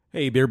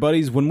Hey, beer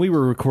buddies. When we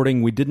were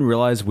recording, we didn't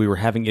realize we were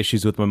having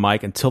issues with my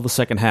mic until the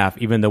second half,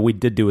 even though we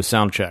did do a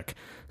sound check.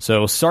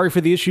 So, sorry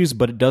for the issues,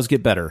 but it does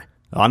get better.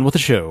 On with the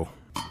show.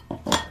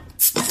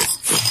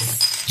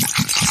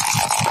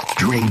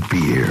 Drink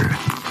beer.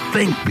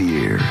 Think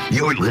beer.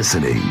 You're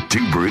listening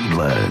to Brew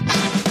Bloods.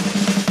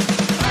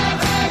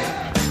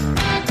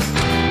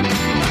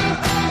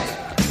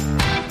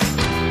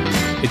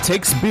 It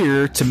takes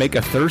beer to make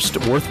a thirst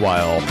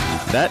worthwhile.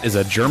 That is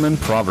a German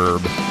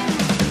proverb.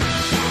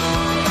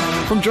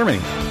 From Germany.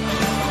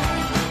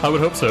 I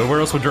would hope so. Where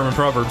else would German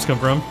proverbs come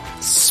from?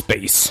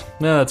 Space.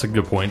 No, that's a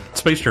good point.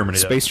 Space Germany,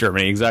 though. Space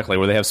Germany, exactly,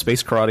 where they have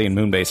space karate and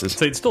moon bases.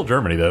 Say it's still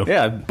Germany, though.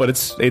 Yeah, but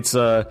it's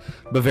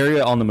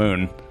Bavaria on the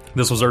moon.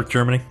 This was Earth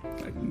Germany?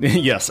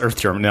 Yes, Earth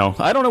Germany. No,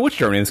 I don't know which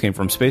Germany this came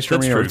from. Space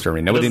Germany or Earth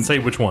Germany? No, it doesn't say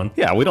which one.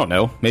 Yeah, we don't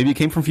know. Maybe it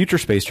came from future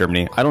Space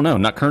Germany. I don't know.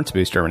 Not current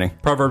Space Germany.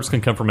 Proverbs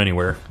can come from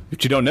anywhere.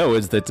 What you don't know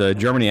is that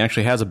Germany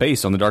actually has a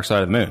base on the dark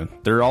side of the moon.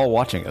 They're all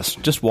watching us.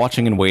 Just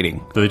watching and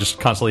waiting. Do they just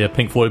constantly have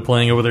Pink Floyd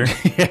playing over there?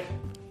 Yeah.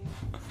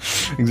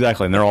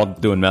 Exactly, and they're all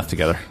doing meth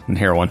together and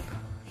heroin.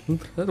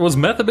 Was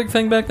meth a big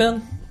thing back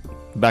then?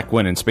 Back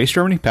when? In Space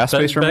Germany? Past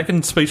Space Germany? Back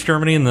in Space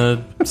Germany in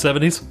the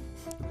 70s?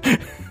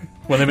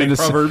 When they made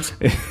Proverbs?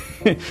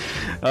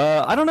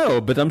 I don't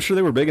know, but I'm sure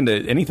they were big into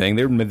anything.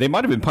 They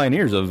might have been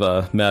pioneers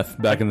of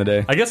meth back in the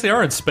day. I guess they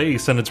are in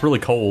space, and it's really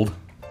cold.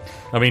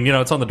 I mean, you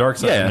know, it's on the dark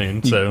side of the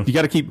moon, so... You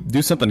got to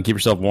do something to keep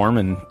yourself warm,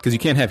 and because you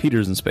can't have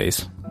heaters in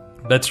space.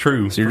 That's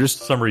true. So you're just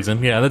for some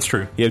reason. Yeah, that's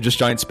true. You have just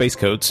giant space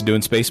coats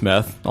doing space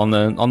meth on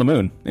the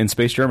moon in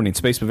Space Germany, in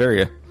Space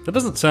Bavaria. That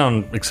doesn't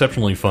sound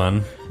exceptionally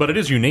fun, but it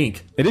is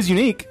unique. It is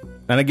unique,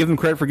 and I give them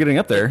credit for getting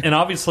up there. And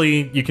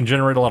obviously, you can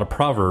generate a lot of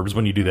proverbs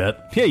when you do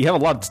that. Yeah, you have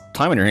a lot of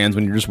time on your hands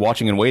when you're just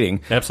watching and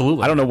waiting.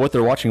 Absolutely. I don't know what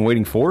they're watching and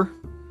waiting for.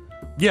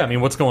 Yeah, I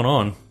mean, what's going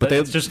on? But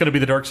it's just going to be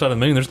the dark side of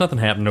the moon. There's nothing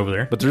happening over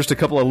there. But there's just a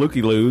couple of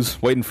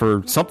looky-loos waiting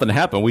for something to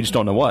happen. We just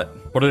don't know what.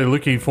 What are they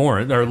looking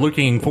for? Or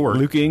looking for?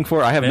 Looking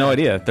for? I have no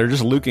idea. They're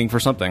just looking for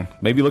something.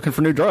 Maybe looking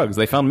for new drugs.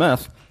 They found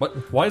meth.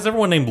 What? Why is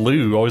everyone named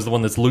Lou always the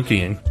one that's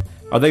looking?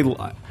 Are they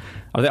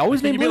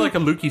always named Lou? Lou? Like a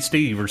Lukey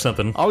Steve or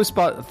something. I always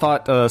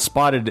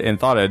spotted and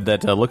thoughted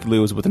that Looky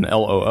Lou was with an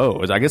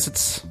L-O-O. I guess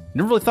it's...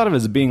 Never really thought of it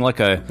as being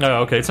like a...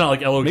 Oh, okay. It's not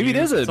like L-O-G. Maybe it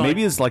is.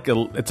 Maybe it's like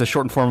it's a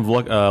shortened form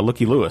of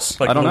Looky Lewis.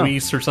 Like I don't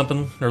Luis or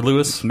something? Or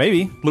Lewis?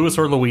 Maybe. Lewis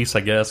or Luis,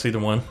 I guess. Either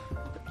one.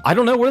 I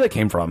don't know where they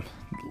came from.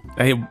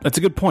 Hey, that's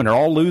a good point. Are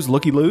all Lou's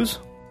Looky Loos?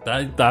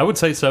 I would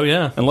say so,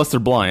 yeah. Unless they're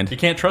blind. You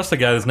can't trust a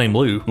guy that's named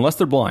Lou. Unless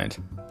they're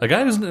blind. A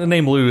guy who's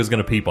named Lou is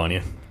going to peep on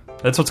you.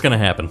 That's what's going to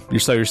happen.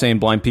 So you're saying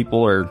blind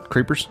people are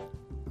creepers?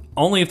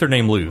 Only if they're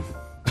named Lou.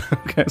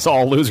 Okay, so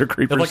all Lou's are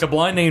creepers. Like a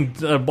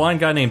blind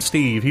guy named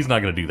Steve, he's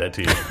not going to do that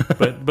to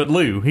you. But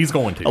Lou, he's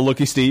going to. A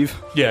Looky Steve?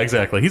 Yeah,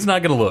 exactly. He's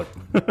not going to look.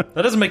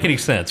 That doesn't make any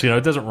sense. You know,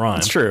 it doesn't rhyme.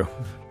 It's true.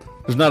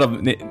 There's not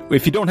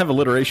if you don't have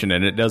alliteration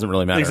in it, it doesn't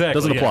really matter. Exactly. It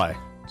doesn't apply.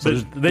 So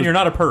then you're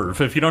not a perv.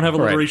 If you don't have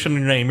alliteration in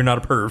your name, you're not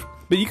a perv.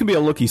 But you can be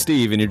a Looky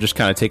Steve and you're just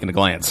kind of taking a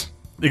glance.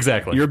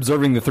 Exactly. You're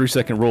observing the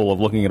 3-second rule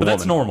of looking at a woman.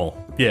 That's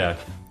normal. Yeah.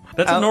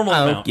 That's a normal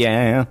amount.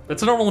 Yeah.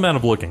 That's a normal amount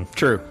of looking.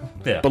 True.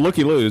 Yeah. But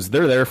Looky Loos,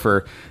 they're there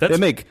for... They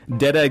make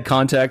dead-eye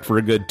contact for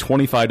a good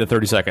 25 to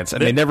 30 seconds,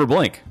 and they never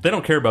blink. They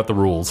don't care about the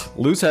rules.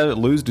 Loos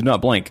do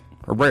not blink.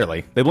 Or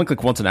rarely. They blink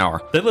like once an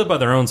hour. They live by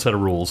their own set of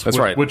rules. That's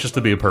right. Which is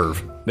to be a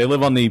perv. They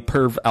live on the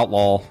perv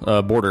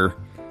outlaw border.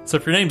 So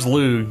if your name's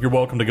Lou, you're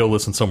welcome to go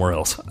listen somewhere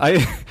else.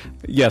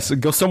 Yes,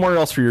 go somewhere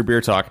else for your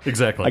beer talk.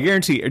 Exactly. I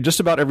guarantee just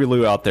about every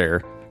Lou out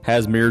there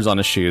has mirrors on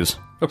his shoes.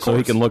 Of course. So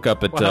he can look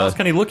up at... Well, how else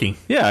can he looky?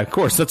 Yeah, of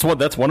course. That's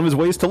one of his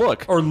ways to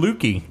look. Or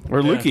Lukey.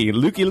 Or Lukey.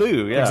 Lukey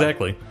Lou, yeah.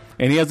 Exactly.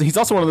 And he's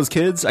also one of those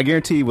kids, I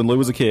guarantee when Lou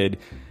was a kid...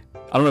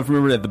 I don't know if you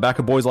remember at the back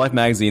of Boys Life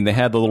magazine, they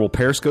had the little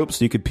periscope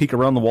so you could peek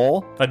around the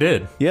wall. I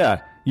did.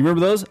 Yeah. You remember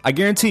those? I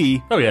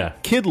guarantee... Oh, yeah.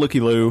 Kid Looky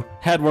Lou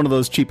had one of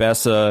those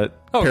cheap-ass periscopes.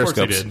 Of course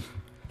he did.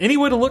 Any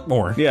way to look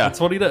more. Yeah. That's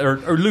what he does.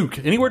 Or Luke.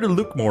 Anywhere to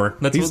look more.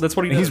 That's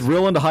what he does. He's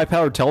real into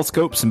high-powered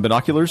telescopes and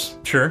binoculars.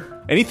 Sure.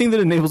 Anything that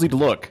enables you to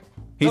look,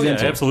 he's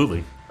into.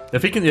 Absolutely.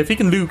 If he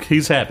can Luke,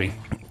 he's happy.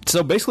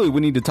 So basically,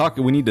 we need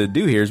to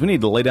do here is we need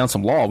to lay down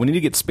some law. We need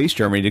to get Space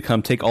Germany to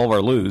come take all of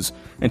our Loos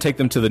and take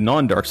them to the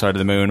non-dark side of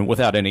the moon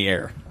without any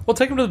air. Well,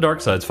 take them to the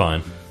dark side's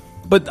fine.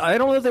 But I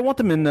don't know if they want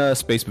them in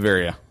Space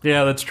Bavaria.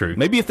 Yeah, that's true.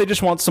 Maybe if they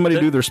just want somebody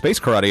to do their space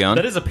karate on.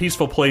 That is a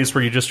peaceful place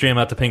where you just jam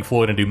out to Pink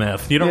Floyd and do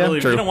meth. You don't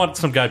you don't want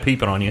some guy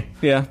peeping on you.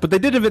 Yeah, but they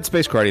did invent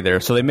space karate there,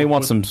 so they may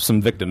want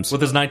some victims.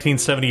 With his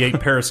 1978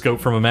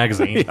 periscope from a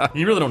magazine. Yeah.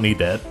 You really don't need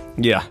that.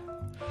 Yeah.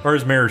 Or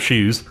his mirror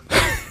shoes.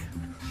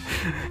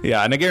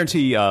 Yeah, and I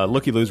guarantee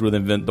Looky Loos were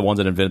the ones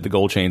that invented the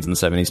gold chains in the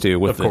 70s too,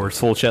 with the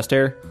full chest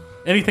hair.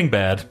 Anything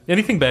bad.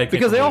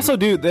 Because they also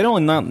do, they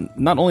don't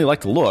not only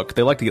like to look,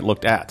 they like to get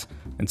looked at.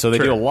 And so they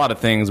do a lot of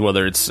things,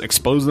 whether it's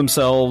expose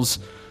themselves.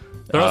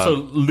 They're also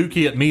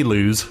looky at me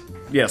Loos.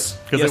 Yes.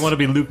 Because they want to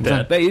be looked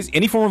at.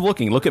 Any form of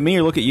looking. Look at me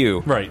or look at you.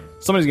 Right.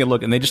 Somebody's going to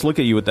look, and they just look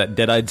at you with that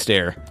dead-eyed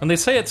stare. And they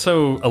say it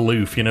so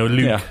aloof, you know,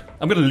 Luke. Yeah.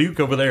 I'm going to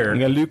Luke over there. I'm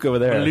going to Luke over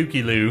there.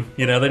 Lukey Lou.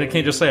 You know, they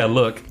can't just say I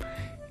look.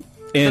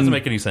 It doesn't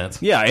make any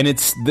sense. Yeah, and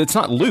it's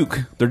not Luke.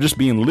 They're just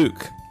being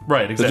Luke.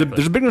 Right, exactly.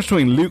 There's a big difference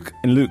between Luke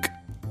and Luke.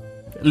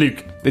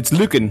 Luke. It's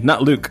Lucan,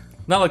 not Luke.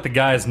 Not like the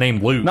guy's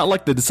named Luke. Not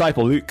like the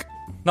disciple Luke.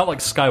 Not like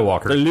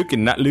Skywalker. They're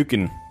Lucan, not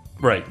Lucan.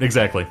 Right,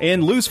 exactly.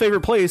 And Lou's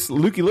favorite place,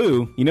 Lukey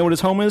Lou, you know what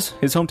his home is?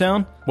 His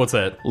hometown? What's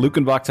that?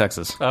 Lukenbach,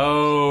 Texas.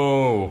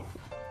 Oh.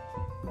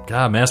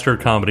 God, master of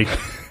comedy.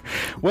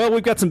 Well,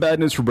 we've got some bad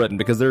news for Britain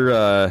because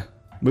they're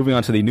moving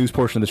on to the news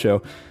portion of the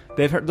show.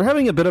 They're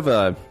having a bit of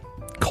a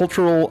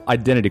cultural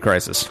identity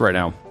crisis right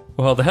now.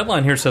 Well, the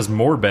headline here says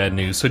more bad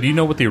news. So do you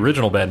know what the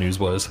original bad news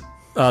was?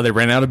 They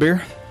ran out of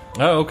beer.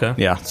 Oh, okay.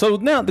 Yeah. So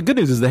now the good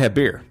news is they have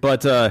beer.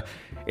 But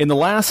in the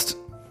last...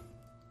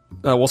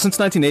 since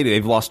 1980,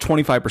 they've lost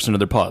 25% of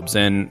their pubs.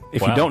 And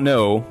if you don't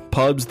know,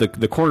 pubs,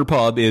 the corner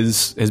pub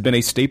has been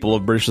a staple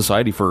of British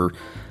society for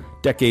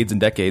decades and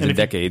decades and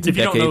decades and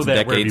decades and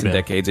decades and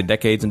decades and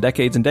decades and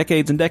decades and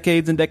decades and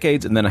decades and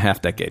decades and then a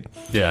half decade.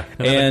 Yeah.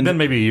 And then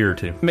maybe a year or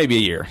two. Maybe a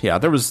year. Yeah.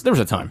 There was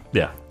a time.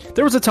 Yeah.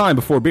 There was a time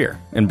before beer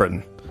in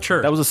Britain.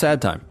 Sure. That was a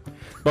sad time.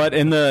 But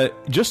in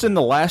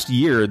the last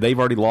year, they've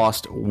already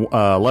lost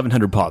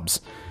 1,100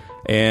 pubs.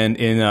 And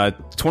in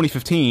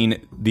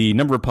 2015, the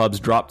number of pubs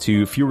dropped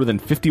to fewer than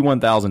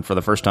 51,000 for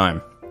the first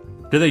time.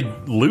 Did they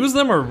lose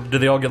them, or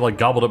did they all get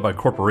gobbled up by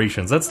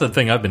corporations? That's the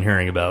thing I've been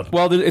hearing about.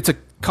 Well, it's a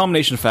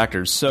combination of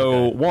factors.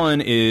 So one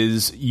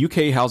is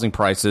UK housing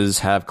prices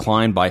have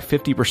climbed by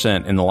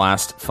 50% in the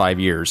last 5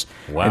 years.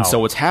 Wow. And so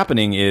what's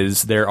happening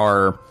is there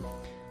are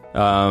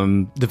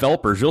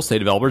real estate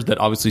developers that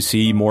obviously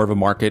see more of a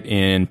market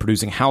in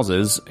producing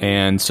houses.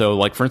 And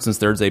so, for instance,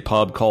 there's a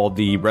pub called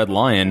the Red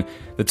Lion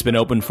that's been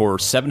open for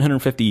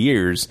 750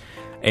 years.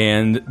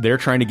 And they're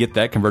trying to get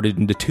that converted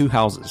into 2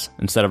 houses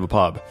instead of a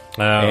pub.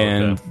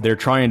 And they're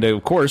trying to,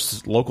 of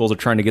course, locals are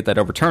trying to get that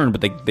overturned,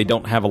 but they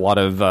don't have a lot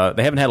of,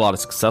 they haven't had a lot of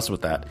success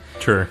with that.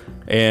 Sure.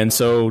 And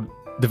so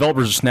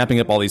developers are snapping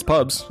up all these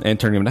pubs and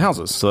turning them into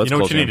houses. So that's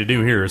what you need to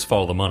do here is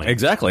follow the money.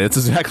 Exactly. That's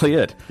exactly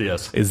it.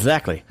 Yes.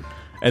 Exactly.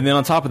 And then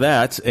on top of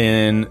that,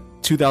 in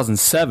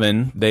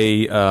 2007,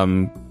 they,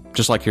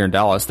 just like here in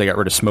Dallas, they got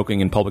rid of smoking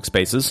in public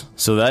spaces.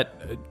 So that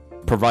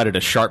provided a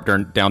sharp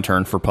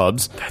downturn for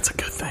pubs. That's a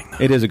good thing,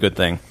 though. It is a good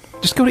thing.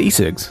 Just go to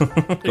e-cigs.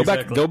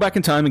 Exactly. Go back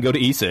in time and go to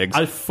e-cigs.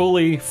 I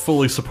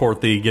fully support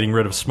the getting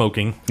rid of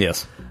smoking.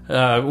 Yes.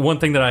 One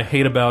thing that I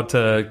hate about,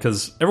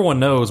 because everyone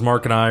knows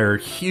Mark and I are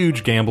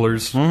huge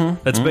gamblers.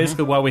 That's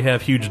basically why we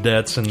have huge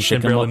debts and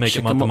can barely make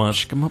it month to month.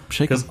 Shake 'em up,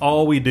 shake 'em. Because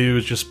all we do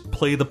is just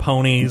play the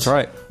ponies.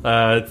 That's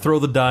right. Throw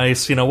the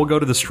dice. We'll go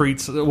to the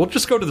streets. We'll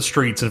just go to the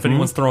streets, and if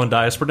anyone's throwing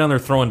dice, we're down there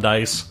throwing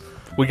dice.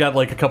 We got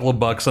a couple of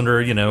bucks under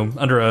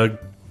a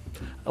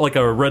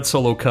red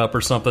Solo cup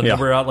or something. Yeah. And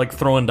we're out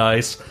throwing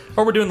dice,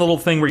 or we're doing the little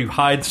thing where you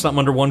hide something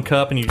under one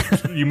cup and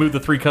you move the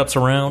 3 cups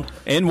around.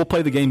 And we'll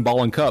play the game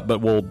ball and cup,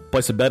 but we'll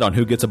place a bet on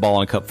who gets a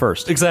ball and cup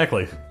first.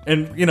 Exactly.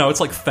 And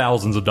it's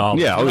thousands of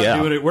dollars.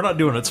 Yeah, We're not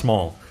doing it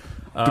small.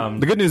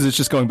 The good news is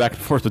just going back and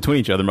forth between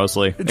each other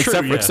mostly,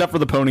 except for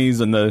the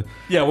ponies and the...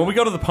 Yeah, when we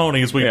go to the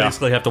ponies, we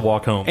basically have to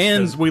walk home.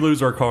 And we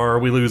lose our car,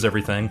 we lose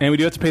everything. And we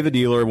do have to pay the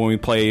dealer when we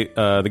play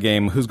the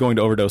game who's going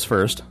to overdose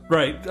first.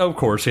 Right, of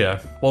course,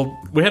 yeah. Well,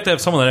 we have to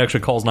have someone that actually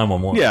calls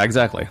 911. Yeah,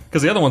 exactly.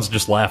 Because the other one's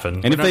just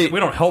laughing. And we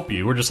don't help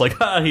you. We're just he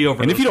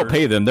overdosed. And if you don't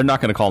pay them, they're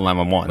not going to call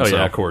 911. Oh,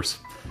 yeah, of course.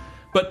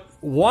 But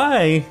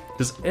why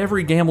does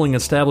every gambling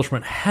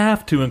establishment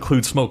have to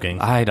include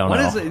smoking? I don't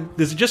know. Is it?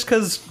 Is it just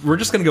because we're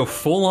just going to go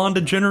full on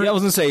degenerate? Yeah, I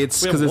was going to say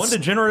it's because it's one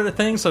degenerate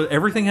thing, so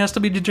everything has to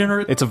be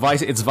degenerate. It's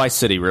Vice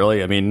City,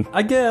 really. I mean,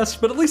 I guess,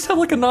 but at least have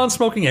a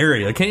non-smoking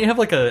area. Can't you have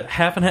a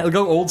half and half?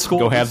 Go old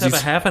school. Have a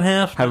half and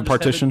half. Have a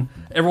partition.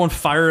 Everyone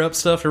fire up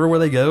stuff everywhere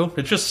they go.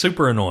 It's just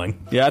super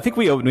annoying. Yeah, I think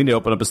we need to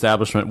open up an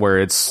establishment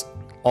where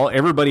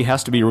everybody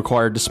has to be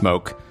required to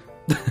smoke.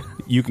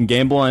 You can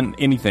gamble on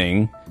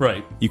anything.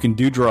 Right. You can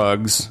do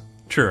drugs.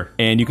 Sure.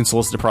 And you can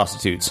solicit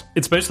prostitutes.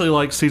 It's basically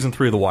like season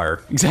 3 of The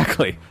Wire.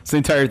 Exactly. It's the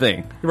entire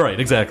thing. Right,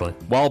 exactly.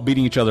 While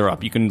beating each other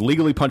up. You can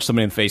legally punch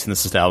somebody in the face in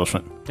this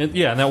establishment. And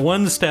in that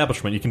one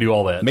establishment, you can do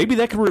all that.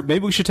 Maybe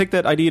we should take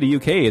that idea to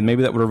UK, and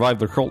maybe that would revive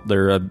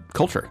their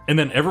culture. And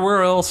then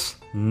everywhere else,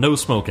 no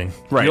smoking.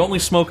 Right. You only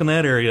smoke in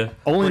that area.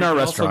 Only in our restaurant.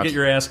 restaurant. Also get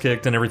your ass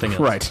kicked and everything else.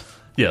 Right.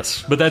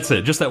 Yes, but that's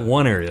it. Just that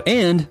one area.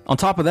 And on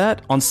top of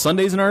that, on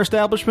Sundays in our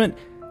establishment,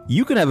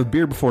 you can have a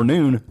beer before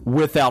noon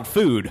without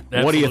food.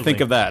 Absolutely. What do you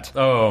think of that?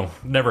 Oh,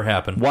 never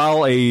happened.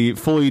 While a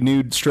fully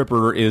nude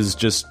stripper is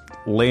just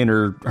laying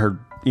her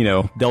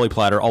deli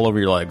platter all over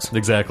your legs.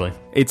 Exactly.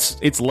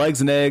 It's legs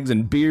and eggs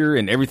and beer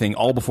and everything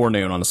all before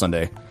noon on a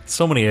Sunday.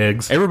 So many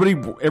eggs.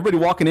 Everybody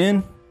walking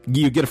in,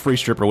 you get a free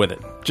stripper with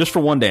it. Just for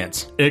one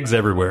dance. Eggs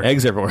everywhere.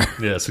 Eggs everywhere.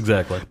 Yes,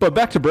 exactly. But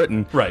back to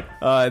Britain. Right.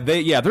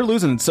 They're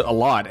losing a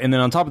lot. And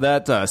then on top of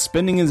that,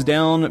 spending is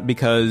down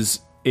because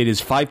it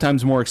is 5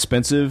 times more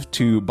expensive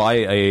to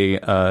buy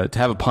to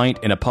have a pint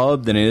in a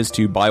pub than it is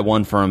to buy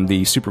one from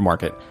the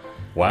supermarket.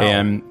 Wow.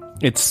 And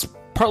it's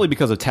partly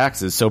because of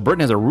taxes. So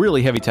Britain has a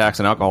really heavy tax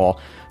on alcohol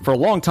for a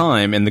long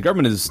time, and the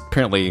government has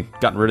apparently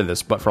gotten rid of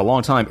this, but for a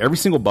long time, every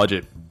single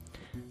budget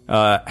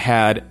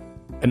had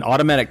an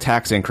automatic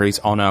tax increase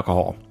on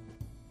alcohol.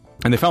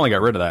 and they finally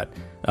got rid of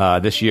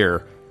that this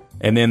year.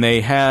 And then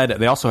they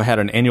also had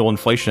an annual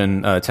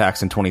inflation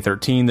tax in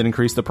 2013 that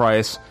increased the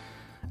price.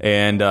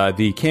 And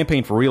the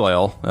Campaign for Real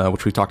Ale,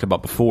 which we talked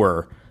about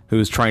before,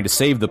 who's trying to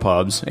save the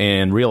pubs,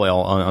 and Real Ale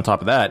on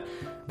top of that,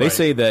 they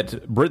say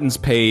that Britons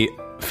pay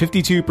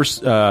 52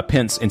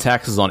 pence in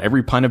taxes on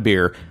every pint of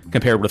beer,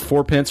 compared with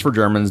 4 pence for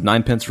Germans,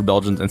 9 pence for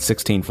Belgians, and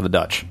 16 for the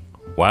Dutch.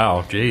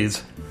 Wow,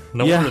 jeez.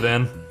 No wonder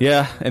then.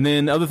 Yeah, and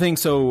then other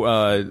things,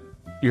 so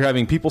you're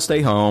having people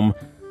stay home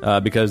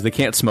because they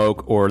can't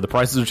smoke or the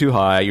prices are too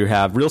high. You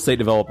have real estate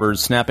developers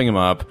snapping them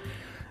up.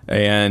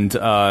 And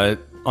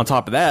on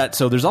top of that,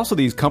 so there's also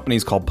these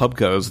companies called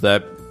pubcos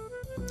that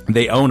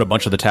they own a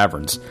bunch of the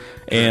taverns.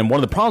 And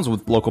one of the problems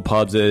with local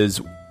pubs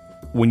is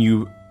when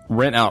you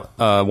rent out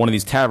one of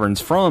these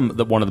taverns from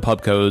one of the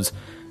pubcos,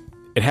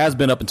 it has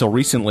been up until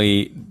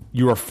recently,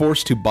 you are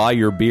forced to buy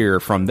your beer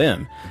from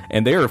them.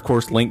 And they are, of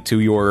course, linked to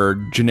your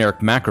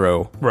generic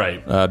macro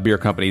beer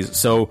companies.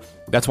 So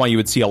that's why you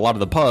would see a lot of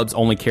the pubs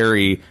only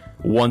carry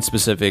one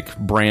specific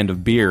brand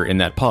of beer in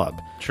that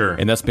pub. Sure.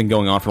 And that's been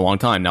going on for a long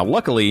time. Now,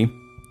 luckily,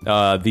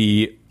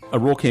 a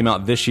rule came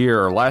out this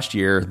year or last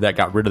year that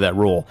got rid of that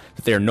rule,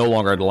 that they are no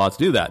longer allowed to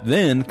do that.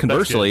 Then,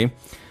 conversely,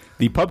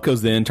 the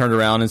pubcos then turned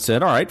around and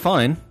said, all right,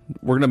 fine,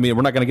 we're not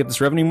going to get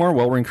this revenue anymore.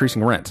 Well, we're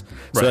increasing rent.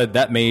 So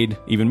that made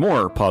even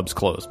more pubs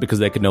close because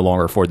they could no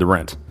longer afford the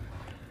rent.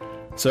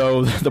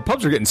 So the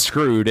pubs are getting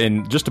screwed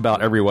in just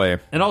about every way.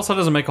 And also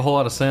doesn't make a whole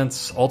lot of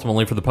sense,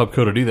 ultimately, for the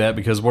pubco to do that,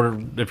 because if you're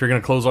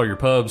going to close all your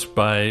pubs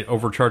by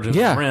overcharging the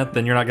rent,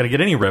 then you're not going to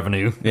get any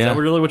revenue. Is that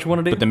really what you want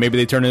to do? But then maybe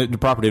they turn it into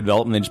property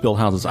development and they just build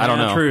houses. I don't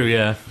know. True,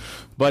 yeah.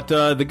 But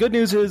the good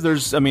news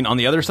is on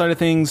the other side of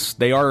things,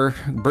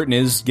 Britain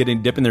is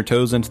dipping their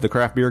toes into the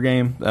craft beer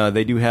game.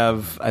 They do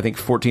have, I think,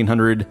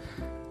 1,400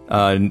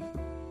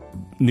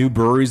 new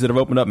breweries that have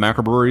opened up,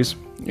 macrobreweries.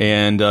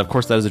 And, of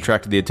course, that has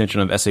attracted the attention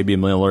of SAB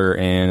Miller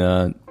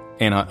and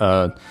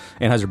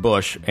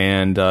Anheuser-Busch.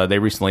 And they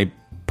recently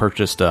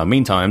purchased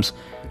Mean-Times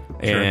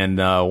and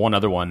one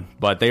other one.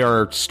 But they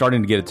are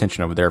starting to get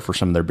attention over there for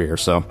some of their beer.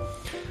 So,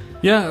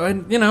 yeah,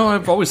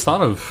 I've always thought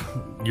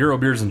of Euro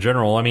beers in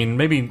general. I mean,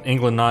 maybe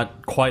England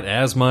not quite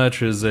as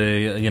much as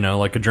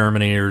like a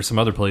Germany or some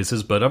other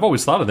places, but I've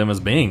always thought of them as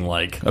being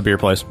like a beer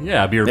place.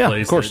 Yeah, a beer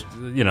place. Of course.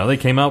 That, they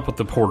came out with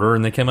the porter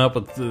and they came out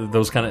with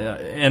those kind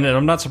of. And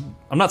I'm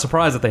not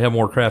surprised that they have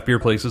more craft beer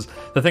places.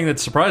 The thing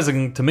that's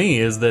surprising to me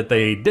is that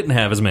they didn't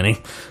have as many.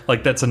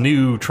 Like, that's a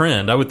new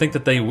trend. I would think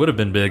that they would have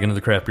been big into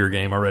the craft beer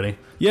game already.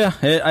 Yeah,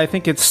 I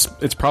think it's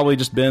probably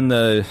just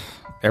been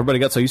everybody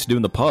got so used to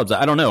doing the pubs.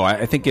 I don't know.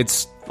 I think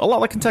it's a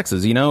lot like in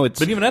Texas,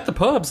 But even at the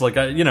pubs, like,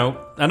 I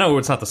know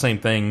it's not the same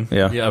thing,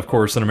 of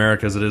course, in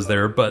America as it is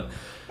there, but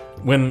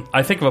when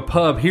I think of a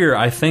pub here,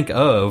 I think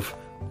of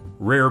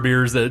rare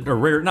beers that are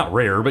rare, not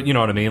rare, but you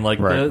know what I mean, like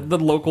the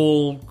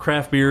local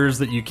craft beers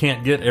that you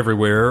can't get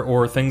everywhere,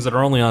 or things that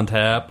are only on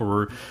tap,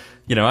 or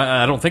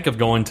I don't think of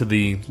going to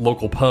the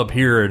local pub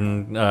here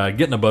and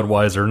getting a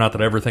Budweiser. Not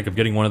that I ever think of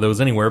getting one of those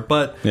anywhere,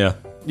 but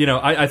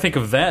I think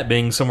of that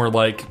being somewhere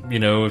like,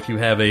 if you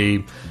have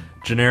a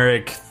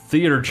generic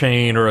theater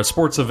chain or a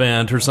sports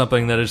event or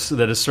something that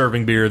is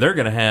serving beer, they're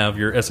going to have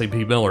your SAB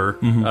Miller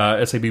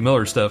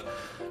stuff.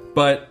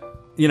 But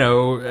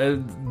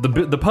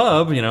the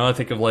pub, I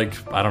think of,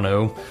 like, I don't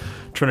know,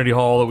 Trinity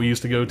Hall that we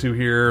used to go to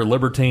here,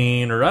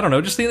 Libertine, or I don't know,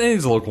 just any of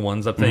these local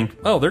ones. I think,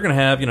 they're going to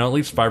have, at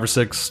least 5 or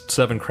 6,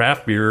 7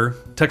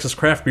 Texas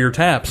craft beer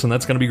taps, and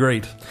that's going to be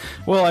great.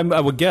 Well, I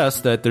would guess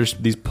that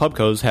these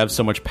pubcos have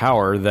so much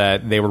power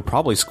that they were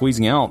probably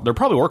squeezing out. There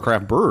probably were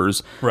craft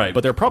brewers, right?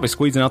 But they're probably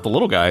squeezing out the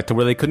little guy to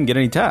where they couldn't get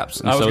any taps.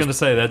 And I was going to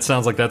say, that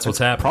sounds like that's what's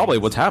happened. Probably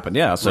what's happened,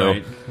 yeah. So,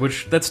 right.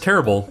 Which, that's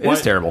terrible. It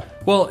is terrible.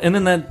 Well, and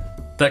then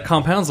that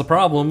compounds the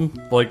problem.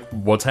 Like,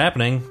 what's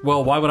happening?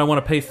 Well, why would I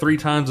want to pay 3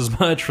 times as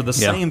much for the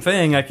same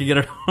thing I could get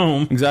at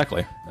home?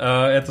 Exactly.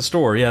 At the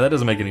store. Yeah, that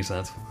doesn't make any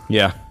sense.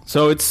 Yeah.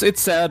 So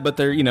it's sad, but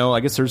there, I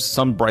guess there's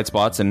some bright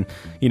spots, and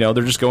they're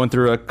just going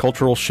through a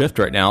cultural shift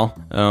right now.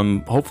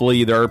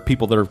 Hopefully, there are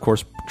people that are, of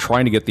course,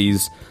 trying to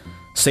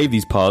save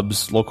these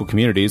pubs, local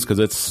communities,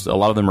 because a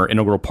lot of them are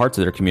integral parts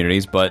of their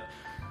communities. But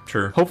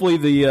hopefully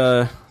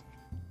the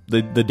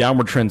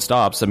downward trend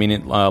stops. I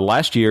mean,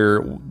 last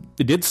year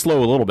it did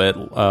slow a little bit.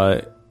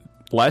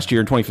 Last year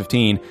in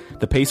 2015,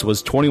 the pace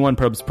was 21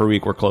 pubs per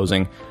week were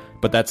closing,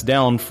 but that's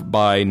down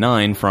by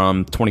 9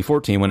 from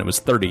 2014 when it was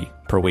 30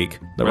 per week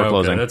that were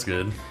closing. That's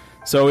good.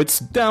 So it's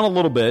down a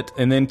little bit,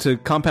 and then to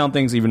compound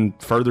things even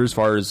further as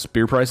far as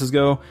beer prices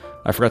go,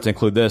 I forgot to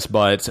include this,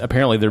 but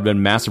apparently there have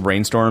been massive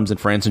rainstorms in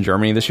France and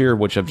Germany this year,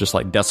 which have just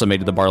like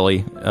decimated the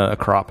barley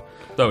crop.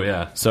 Oh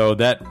yeah. So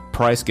that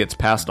price gets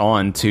passed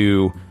on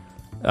to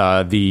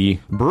the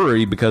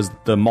brewery because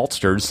the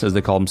maltsters, as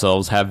they call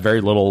themselves, have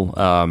very little.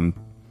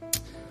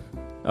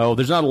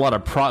 There's not a lot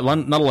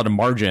of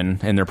margin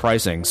in their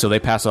pricing, so they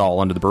pass it all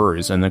onto the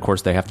breweries, and then, of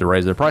course, they have to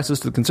raise their prices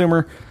to the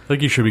consumer. I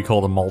think you should be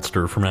called a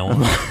maltster from now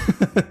on.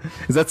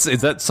 Is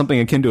that something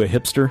akin to a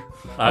hipster?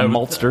 A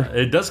maltster?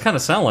 It does kind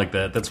of sound like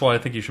that. That's why I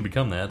think you should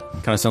become that.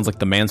 Kind of sounds like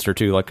the manster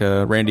too, like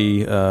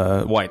Randy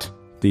White,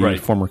 the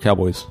former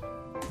Cowboys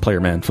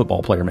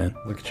football player man.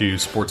 Look at you,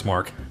 sports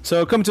mark.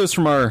 So coming to us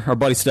from our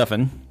buddy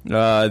Stefan.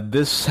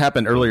 This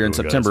happened earlier in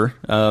September,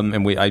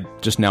 and I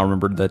just now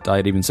remembered that I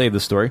had even saved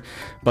this story.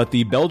 But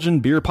the Belgian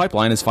beer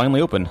pipeline is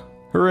finally open.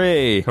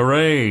 Hooray!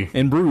 Hooray!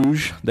 In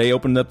Bruges, they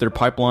opened up their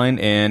pipeline,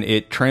 and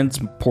it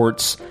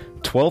transports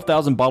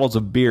 12,000 bottles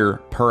of beer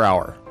per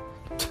hour.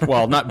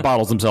 Well, not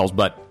bottles themselves,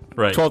 but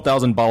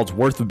 12,000 bottles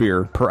worth of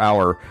beer per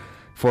hour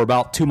for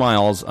about 2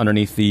 miles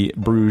underneath the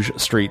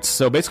Bruges streets.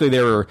 So basically,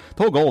 the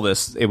whole goal of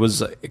this,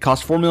 it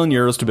cost 4 million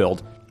euros to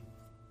build,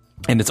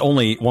 and it's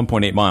only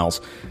 1.8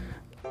 miles.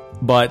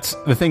 But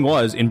the thing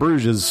was, in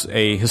Bruges is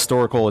it's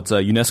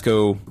a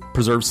UNESCO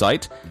preserved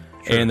site,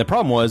 and the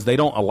problem was they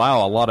don't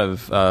allow a lot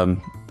of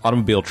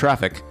automobile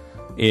traffic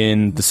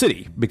in the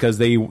city because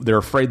they're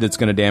afraid that it's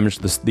going to damage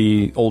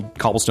the old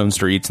cobblestone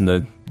streets and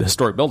the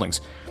historic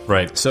buildings.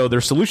 Right. So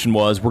their solution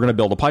was, we're going to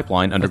build a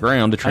pipeline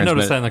underground to transmit. I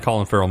noticed that in the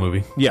Colin Farrell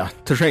movie. Yeah,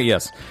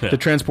 to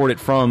transport it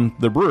from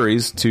the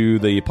breweries to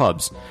the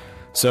pubs.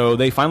 So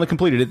they finally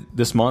completed it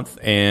this month,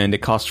 and it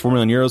cost 4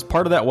 million euros.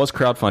 Part of that was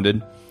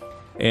crowdfunded,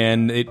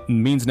 and it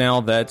means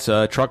now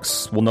that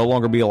trucks will no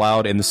longer be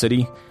allowed in the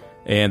city,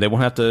 and they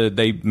won't have to.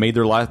 They made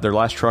their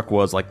last truck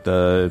was like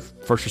the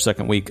first or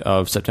second week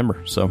of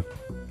September. So,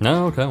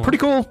 okay, well.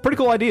 Pretty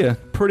cool idea.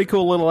 Pretty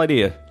cool little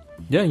idea.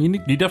 Yeah, you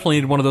definitely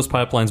need one of those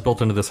pipelines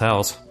built into this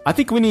house. I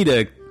think we need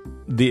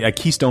a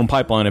Keystone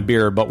pipeline of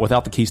beer, but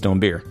without the Keystone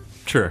beer.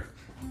 Sure.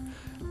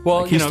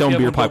 Well, Keystone if you beer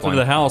have one built pipeline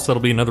into the house,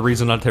 that'll be another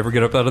reason not to ever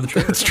get up out of the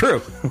chair. That's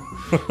true.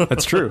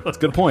 That's true. That's a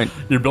good point.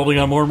 You're building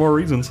on more and more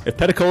reasons. If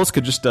Petticoats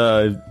could just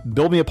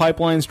build me a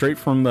pipeline straight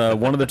from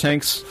one of the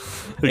tanks,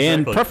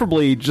 and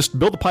preferably just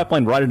build the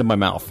pipeline right into my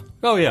mouth.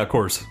 Oh, yeah, of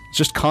course. It's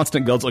just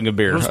constant guzzling of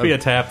beer. There'll just be a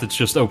tap that's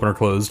just open or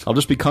closed. I'll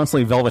just be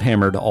constantly velvet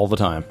hammered all the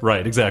time.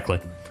 Right, exactly.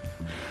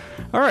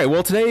 All right,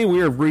 well, today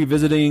we are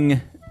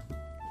revisiting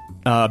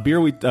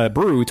brew we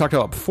talked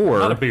about before.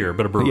 Not a beer,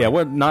 but a brew. Yeah,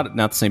 well, not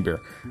the same beer.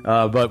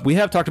 But we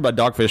have talked about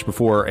Dogfish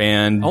before,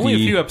 and only a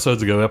few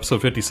episodes ago,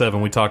 episode 57,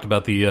 we talked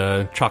about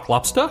the Choc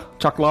Lobster.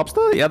 Choc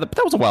Lobster? Yeah, that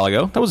was a while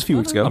ago. That was a few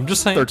weeks ago. I'm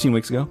just saying. 13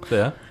 weeks ago.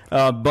 Yeah.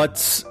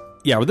 But,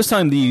 yeah, this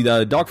time the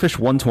Dogfish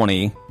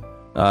 120,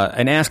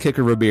 an ass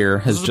kicker of a beer,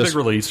 has this is a big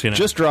release,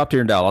 just dropped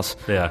here in Dallas.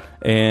 Yeah.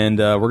 And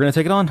we're going to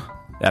take it on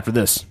after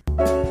this.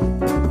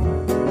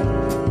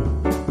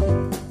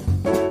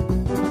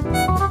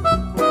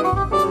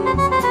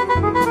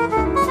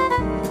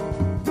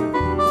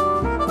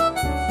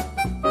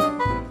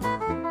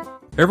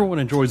 Everyone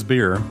enjoys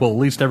beer. Well, at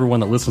least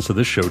everyone that listens to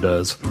this show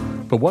does.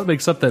 But what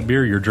makes up that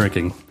beer you're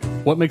drinking?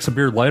 What makes a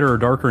beer lighter or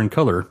darker in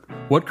color?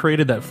 What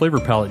created that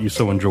flavor palette you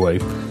so enjoy?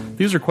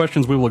 These are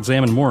questions we will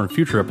examine more in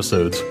future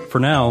episodes. For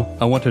now,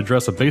 I want to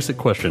address a basic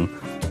question.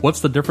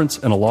 What's the difference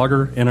in a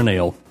lager and an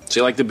ale? So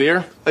you like the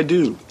beer? I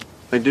do.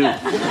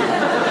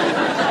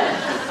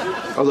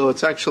 Although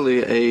it's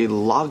actually a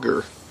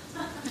lager.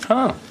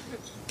 Huh.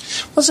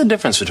 What's the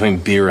difference between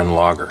beer and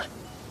lager?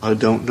 I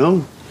don't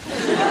know.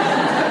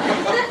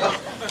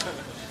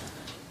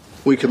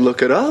 We could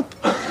look it up.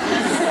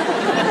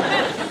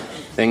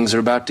 Things are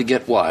about to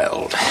get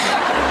wild.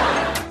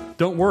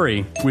 Don't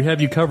worry, we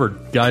have you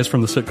covered, guys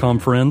from the sitcom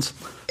Friends.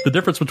 The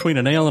difference between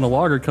an ale and a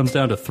lager comes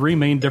down to three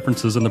main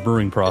differences in the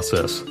brewing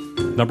process.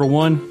 Number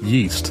one,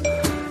 yeast.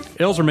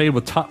 Ales are made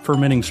with top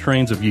fermenting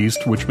strains of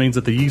yeast, which means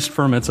that the yeast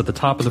ferments at the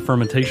top of the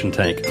fermentation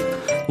tank.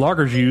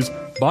 Lagers use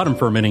bottom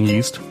fermenting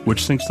yeast,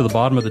 which sinks to the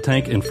bottom of the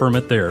tank and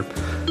ferment there.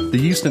 The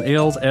yeast in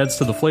ales adds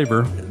to the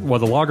flavor,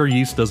 while the lager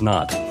yeast does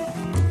not.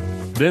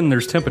 Then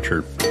there's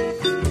temperature.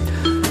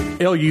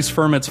 Ale yeast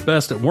ferments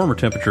best at warmer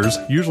temperatures,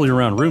 usually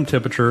around room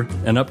temperature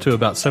and up to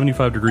about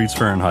 75 degrees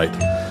Fahrenheit.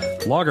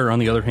 Lager, on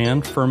the other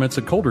hand, ferments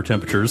at colder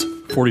temperatures,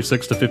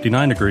 46 to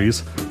 59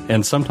 degrees,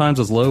 and sometimes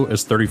as low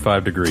as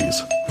 35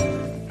 degrees.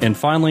 And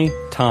finally,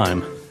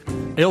 time.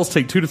 Ales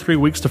take 2 to 3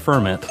 weeks to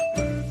ferment.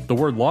 The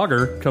word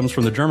lager comes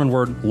from the German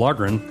word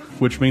lagern,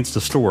 which means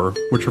to store,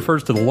 which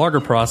refers to the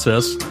lager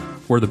process,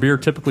 where the beer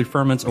typically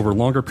ferments over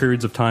longer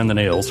periods of time than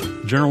ales,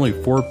 generally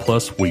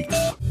 4+ weeks.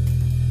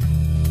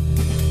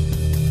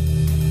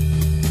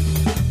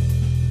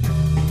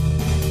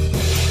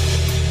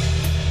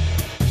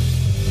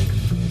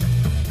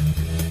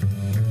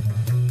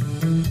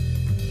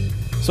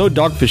 So,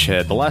 Dogfish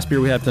Head. The last beer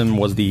we had them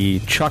was the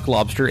Choc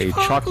Lobster, a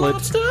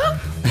chocolate...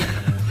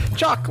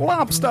 Choc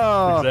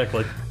Lobster!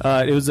 Exactly.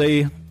 It was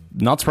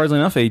not surprisingly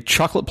enough, a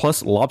chocolate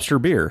plus lobster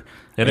beer.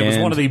 And it was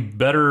one of the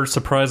better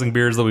surprising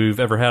beers that we've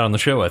ever had on the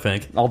show, I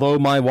think. Although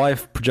my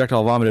wife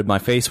projectile vomited my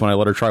face when I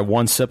let her try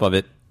one sip of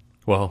it.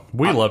 Well,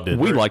 we loved it.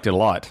 We liked it a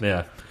lot.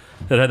 Yeah.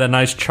 It had that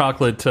nice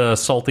chocolate,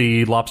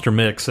 salty lobster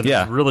mix. And it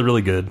was really,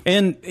 really good.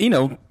 And,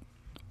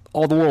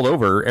 all the world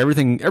over,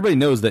 everybody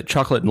knows that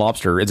chocolate and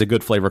lobster is a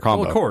good flavor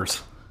combo. Well, of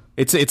course.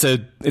 It's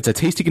a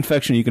tasty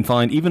confection you can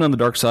find even on the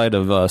dark side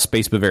of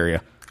Space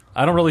Bavaria.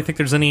 I don't really think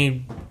there's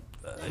any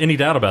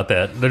doubt about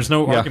that. There's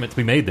no argument to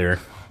be made there.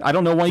 I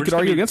don't know why you could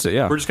argue against it,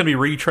 We're just going to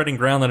be retreading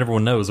ground that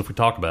everyone knows if we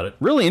talk about it.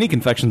 Really, any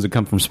confections that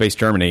come from Space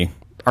Germany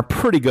are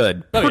pretty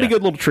good. Pretty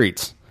good little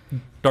treats.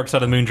 Dark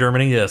Side of the Moon,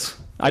 Germany, yes.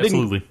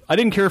 Absolutely. I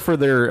didn't care for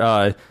their.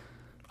 I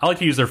like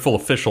to use their full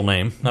official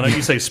name. I know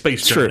you say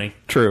Space Germany.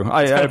 True.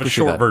 It's kind of a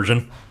short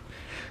version.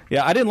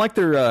 Yeah, I didn't like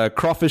their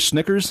crawfish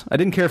Snickers. I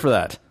didn't care for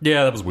that.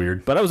 Yeah, that was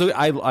weird. But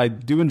I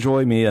do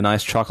enjoy me a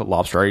nice chocolate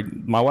lobster.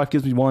 My wife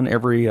gives me one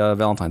every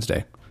Valentine's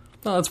Day.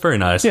 Oh, that's very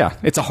nice. Yeah,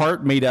 it's a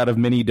heart made out of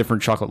many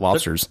different chocolate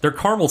lobsters. Their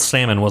caramel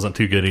salmon wasn't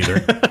too good either.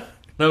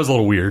 That was a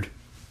little weird.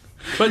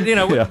 But,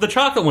 the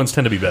chocolate ones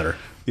tend to be better.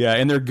 Yeah,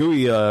 and their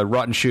gooey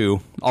rotten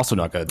shoe, also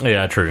not good.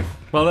 Yeah, true.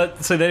 Well,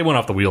 they went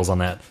off the wheels on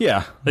that.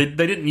 Yeah. They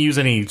didn't use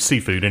any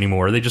seafood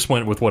anymore. They just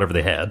went with whatever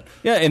they had.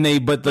 Yeah, and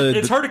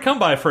it's hard to come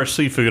by fresh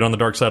seafood on the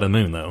dark side of the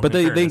moon, though. But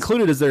they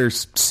included as their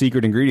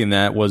secret ingredient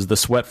that was the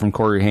sweat from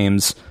Corey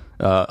Haim's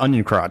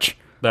onion crotch.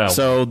 Oh.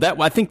 So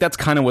I think that's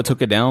kind of what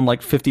took it down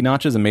like 50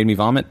 notches and made me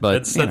vomit.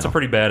 But that's a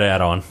pretty bad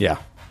add-on. Yeah.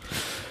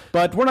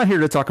 But we're not here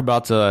to talk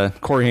about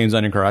Corey Haim's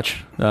onion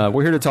crotch.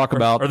 We're here to talk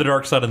about... Or the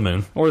dark side of the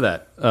moon. Or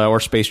that. Or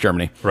Space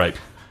Germany. Right.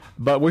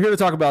 But we're here to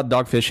talk about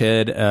Dogfish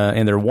Head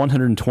and their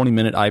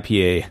 120-minute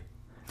IPA.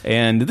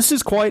 And this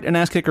is quite an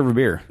ass-kicker of a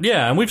beer.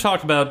 Yeah, and we've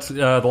talked about...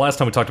 the last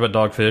time we talked about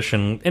Dogfish,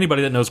 and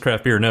anybody that knows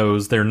craft beer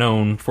knows they're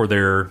known for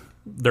their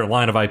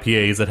line of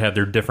IPAs that have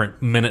their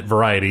different minute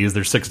varieties.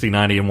 They're 60,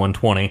 90, and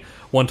 120.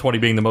 120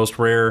 being the most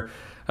rare...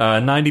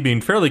 90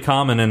 being fairly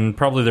common and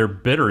probably their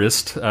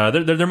bitterest.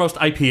 They're their most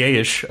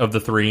IPA-ish of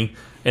the three.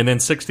 And then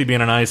 60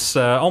 being a nice,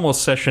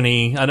 almost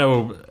session-y. I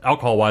know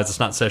alcohol-wise it's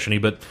not session-y,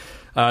 but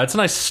it's a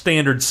nice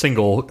standard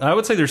single. I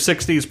would say their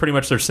 60 is pretty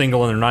much their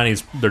single, and their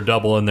 90s their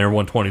double, and their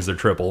 120 is their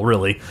triple,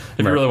 really, if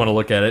you really want to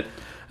look at it.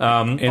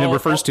 And it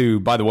refers to,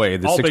 by the way,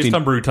 the all 16... based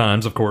on brew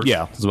times, of course.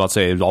 Yeah, I was about to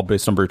say, it's all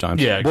based on brew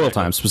times. Yeah, exactly. Boil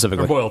times,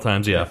 specifically. Or boil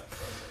times, yeah.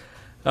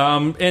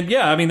 And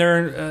yeah, I mean,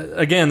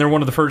 they're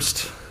one of the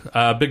first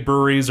big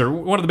breweries, or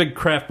one of the big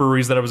craft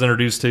breweries that I was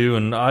introduced to,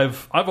 and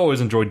I've always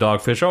enjoyed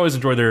Dogfish. I always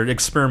enjoyed their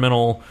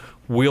experimental,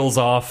 wheels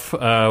off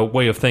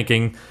way of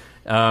thinking.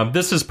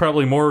 This is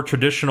probably more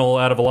traditional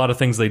out of a lot of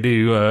things they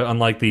do,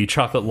 unlike the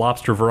chocolate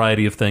lobster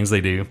variety of things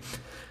they do.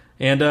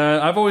 And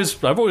I've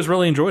always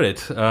really enjoyed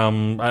it.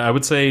 I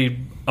would say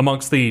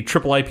amongst the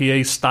triple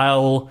IPA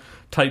style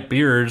type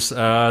beers, the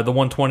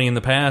 120 in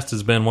the past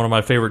has been one of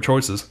my favorite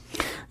choices.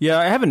 Yeah,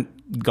 I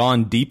haven't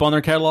gone deep on their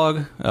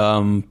catalog,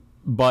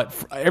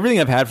 but everything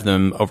I've had from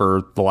them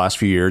over the last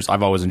few years,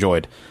 I've always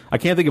enjoyed. I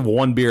can't think of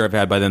one beer I've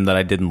had by them that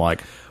I didn't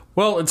like.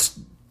 Well, it's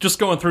just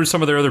going through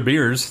some of their other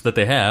beers that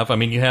they have. I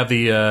mean, you have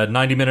the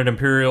 90-minute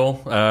Imperial,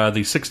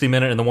 the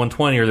 60-minute, and the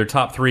 120 are their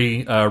top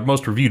three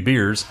most reviewed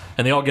beers,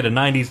 and they all get a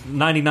 90,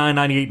 99,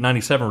 98,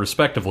 97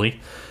 respectively.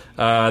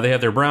 They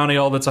have their brown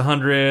ale that's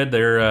 100.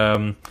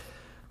 Their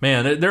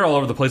man, they're all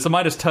over the place. The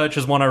Midas Touch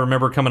is one I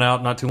remember coming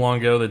out not too long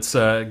ago that's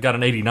got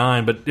an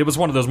 89, but it was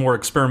one of those more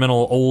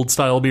experimental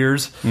old-style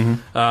beers.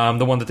 Mm-hmm.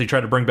 The one that they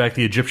tried to bring back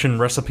the Egyptian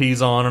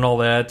recipes on and all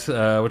that,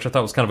 which I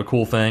thought was kind of a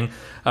cool thing.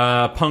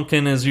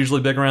 Pumpkin is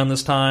usually big around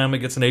this time. It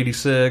gets an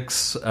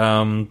 86.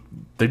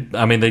 They did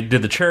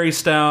the Cherry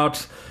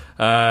Stout,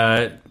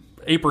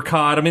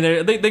 apricot. I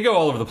mean, they go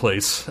all over the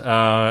place.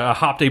 A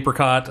hopped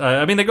apricot.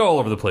 They go all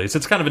over the place.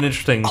 It's kind of an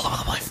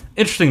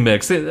interesting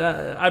mix.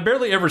 I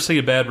barely ever see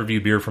a bad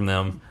reviewed beer from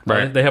them.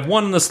 Right. They have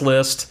one on this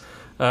list,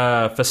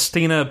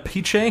 Festina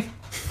Piche. I'm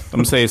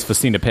going to say it's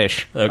Festina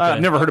Piche. Okay.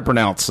 I've never heard it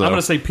pronounced. So. I'm going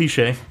to say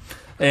Piche.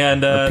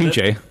 And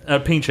Pinche.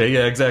 Pinche,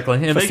 yeah, exactly.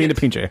 And Festina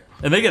Pinche.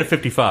 And they get a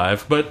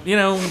 55. But,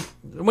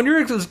 when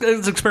you're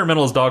as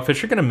experimental as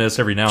Dogfish, you're going to miss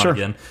every now and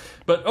again.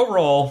 But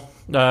overall,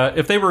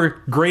 if they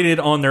were graded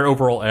on their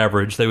overall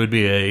average, they would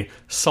be a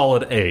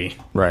solid A.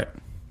 Right.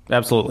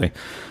 Absolutely.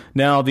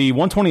 Now, the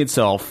 120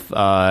 itself,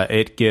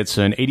 it gets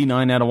an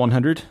 89 out of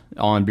 100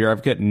 on Beer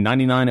Advocate,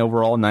 99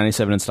 overall,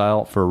 97 in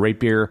style for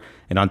Rate Beer,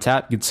 and on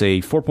tap gets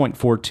a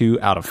 4.42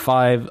 out of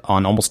 5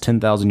 on almost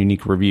 10,000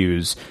 unique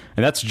reviews.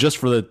 And that's just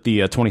for the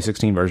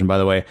 2016 version, by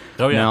the way.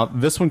 Oh, yeah. Now,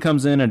 this one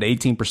comes in at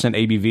 18%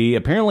 ABV.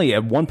 Apparently,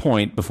 at one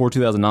point before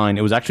 2009,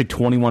 it was actually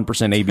 21%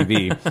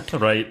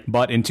 ABV. Right.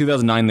 But in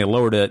 2009, they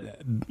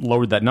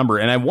lowered that number.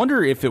 And I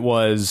wonder if it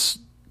was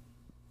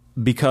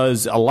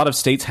because a lot of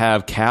states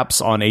have caps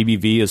on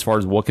ABV as far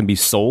as what can be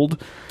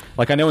sold.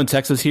 Like I know in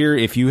Texas here,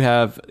 if you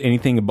have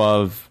anything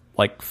above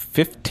like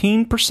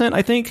 15%,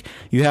 I think,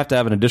 you have to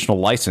have an additional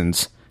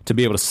license to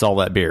be able to sell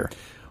that beer.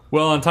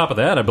 Well, on top of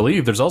that, I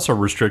believe there's also a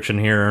restriction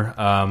here.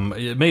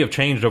 It may have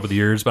changed over the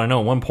years, but I know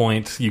at one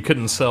point you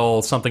couldn't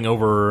sell something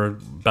over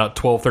about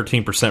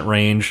 12-13%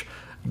 range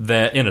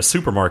that in a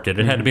supermarket.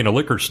 It had to be in a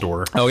liquor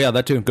store. Oh yeah,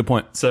 that too. Good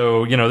point.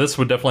 So this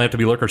would definitely have to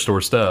be liquor store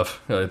stuff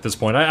at this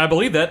point. I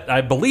believe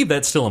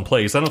that's still in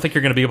place. I don't think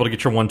you're going to be able to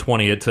get your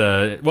 120 at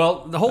the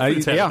Whole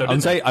Foods.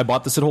 I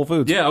bought this at Whole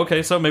Foods. Yeah,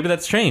 okay, so maybe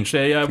that's changed.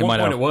 At one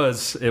point it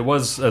was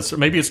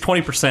maybe it's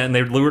 20%, and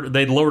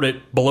they'd lowered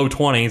it below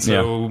 20,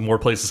 so more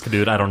places could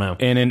do it. I don't know.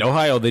 And in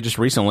Ohio, they just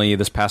recently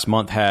this past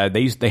month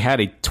they had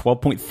a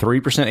 12.3%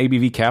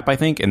 ABV cap, I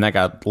think, and that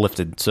got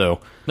lifted. So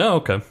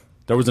okay.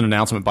 There was an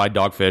announcement by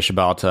Dogfish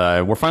about,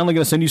 we're finally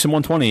going to send you some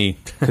 120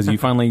 because you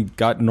finally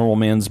got normal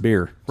man's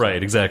beer.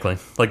 Right, exactly.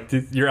 Like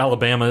your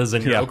Alabamas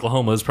and your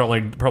Oklahomas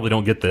probably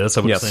don't get this,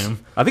 I would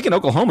assume. I think in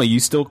Oklahoma,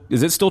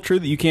 is it still true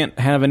that you can't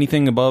have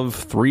anything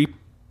above 3%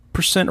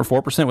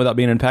 or 4% without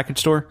being in a package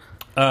store?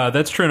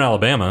 That's true in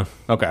Alabama.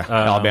 Okay,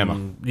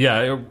 Alabama.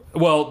 Yeah,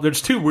 well,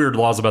 there's two weird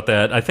laws about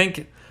that. I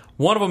think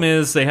one of them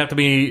is they have to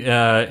be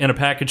in a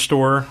package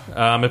store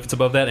if it's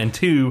above that, and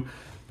two,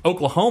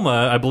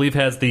 Oklahoma, I believe,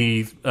 has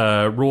the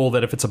rule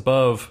that if it's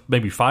above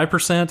maybe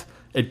 5%,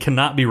 it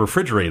cannot be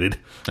refrigerated.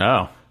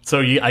 Oh. So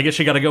I guess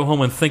you got to go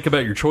home and think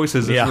about your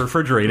choices as you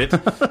refrigerate it.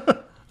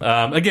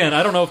 Again,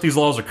 I don't know if these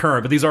laws are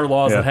current, but these are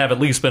laws that have at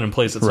least been in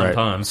place at some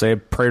time. Say a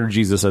prayer to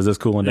Jesus as it's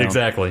cooling down.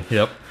 Exactly,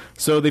 yep.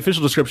 So the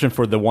official description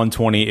for the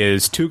 120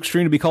 is too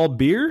extreme to be called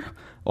beer.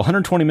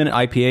 120-minute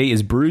IPA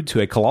is brewed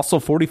to a colossal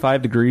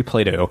 45-degree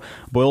Plato,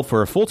 boiled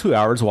for a full 2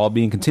 hours while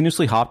being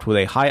continuously hopped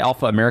with high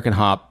alpha American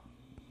hops,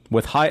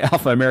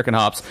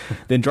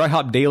 then dry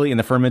hop daily in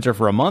the fermenter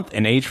for a month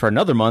and aged for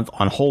another month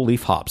on whole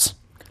leaf hops.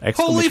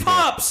 Whole leaf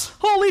hops!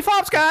 Whole leaf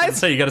hops, guys!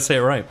 So you got to say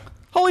it right.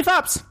 Whole leaf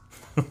hops!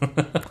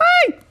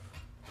 Hi!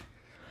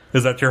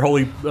 Is that your whole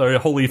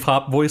leaf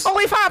hop voice? Whole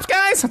leaf hops,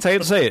 guys! That's how you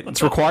have to say it.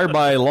 It's required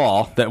by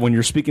law that when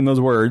you're speaking those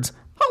words,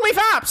 whole leaf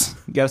hops!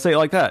 You got to say it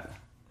like that.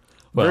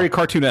 Well, very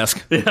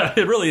cartoon-esque. Yeah,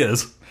 it really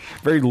is.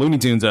 Very Looney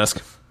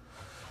Tunes-esque.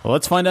 Well,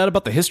 let's find out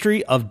about the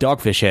history of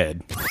Dogfish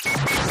Head.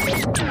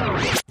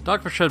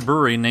 Dogfish Head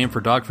Brewery, named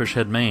for Dogfish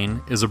Head,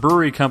 Maine, is a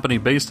brewery company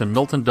based in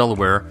Milton,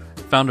 Delaware,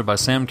 founded by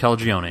Sam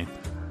Calagione.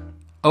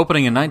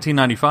 Opening in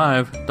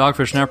 1995,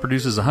 Dogfish now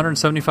produces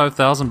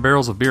 175,000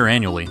 barrels of beer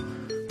annually.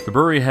 The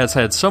brewery has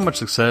had so much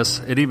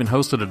success, it even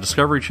hosted a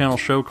Discovery Channel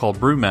show called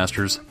Brew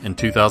Masters in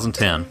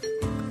 2010.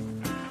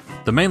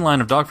 The main line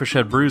of Dogfish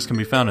Head brews can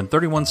be found in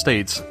 31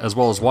 states, as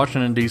well as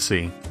Washington,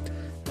 D.C.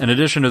 In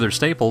addition to their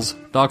staples,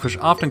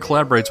 Dogfish often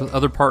collaborates with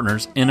other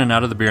partners in and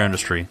out of the beer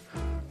industry.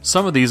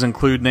 Some of these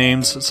include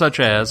names such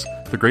as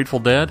The Grateful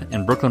Dead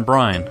and Brooklyn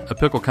Brine, a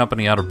pickle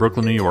company out of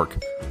Brooklyn, New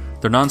York.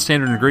 Their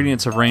non-standard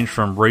ingredients have ranged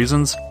from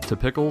raisins to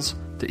pickles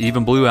to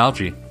even blue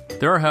algae.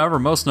 They are, however,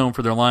 most known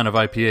for their line of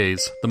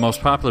IPAs, the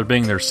most popular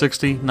being their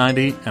 60,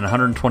 90, and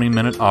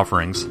 120-minute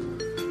offerings.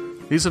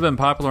 These have been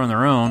popular on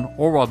their own,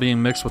 or while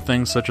being mixed with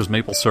things such as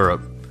maple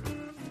syrup.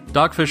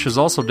 Dogfish has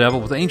also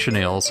dabbled with Ancient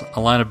Ales, a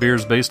line of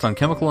beers based on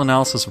chemical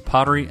analysis of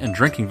pottery and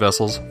drinking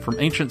vessels from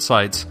ancient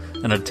sites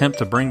in an attempt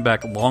to bring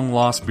back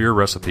long-lost beer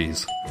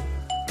recipes.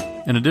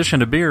 In addition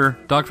to beer,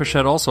 Dogfish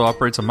Head also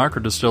operates a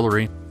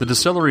microdistillery. The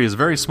distillery is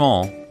very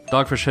small.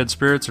 Dogfish Head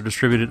spirits are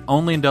distributed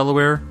only in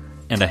Delaware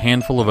and a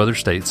handful of other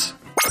states.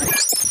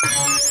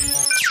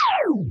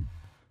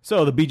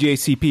 So the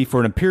BJCP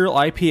for an Imperial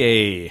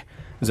IPA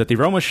is that the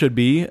aroma should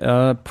be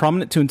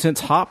prominent to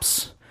intense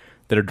hops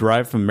that are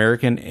derived from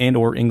American and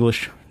or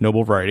English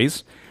noble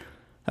varieties.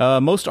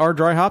 Most are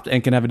dry hopped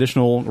and can have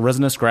additional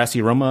resinous,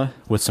 grassy aroma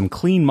with some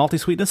clean malty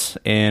sweetness,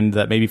 and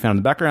that may be found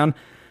in the background.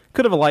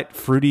 Could have a light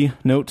fruity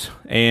note,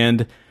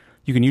 and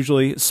you can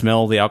usually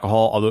smell the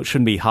alcohol, although it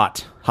shouldn't be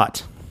hot.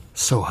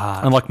 So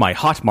hot. Unlike my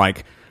hot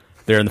mic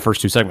there in the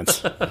first two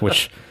segments,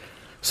 which,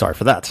 sorry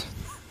for that.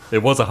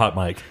 It was a hot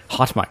mic.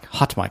 Hot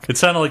mic. It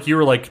sounded like you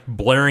were like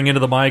blaring into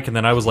the mic, and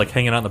then I was like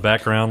hanging out in the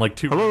background like,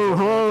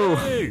 hello.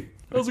 Hey,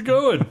 how's it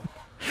going?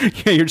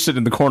 Yeah, you're just sitting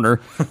in the corner,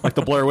 like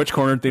the Blair Witch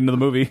corner at the end of the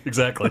movie.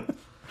 Exactly.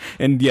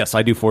 And yes,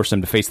 I do force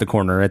him to face the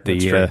corner at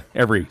the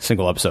every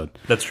single episode.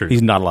 That's true.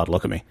 He's not allowed to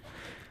look at me.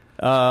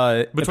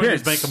 Between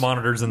these bank of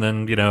monitors, and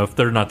then, if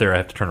they're not there, I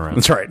have to turn around.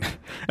 That's right.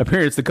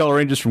 Appearance, the color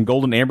ranges from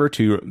golden amber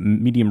to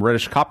medium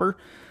reddish copper,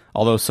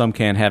 although some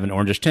can have an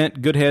orangish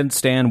tint. Good head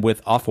stand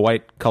with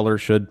off-white color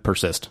should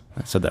persist.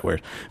 I said that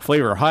weird.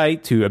 Flavor high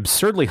to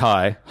absurdly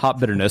high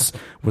hop bitterness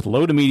with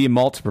low to medium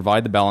malt to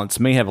provide the balance.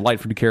 May have a light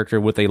fruity character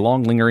with a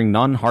long lingering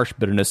non-harsh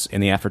bitterness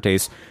in the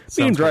aftertaste.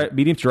 Medium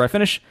to dry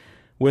finish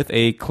with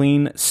a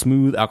clean,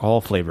 smooth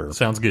alcohol flavor.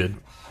 Sounds good.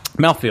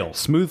 Mouthfeel,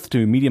 smooth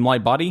to medium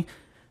light body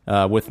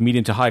with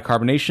medium to high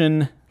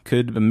carbonation.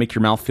 Could make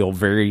your mouth feel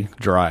very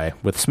dry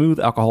with smooth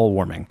alcohol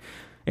warming.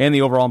 And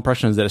the overall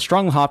impression is that it's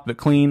strongly hopped but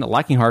clean,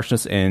 lacking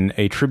harshness, and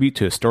a tribute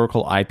to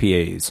historical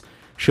IPAs.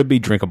 Should be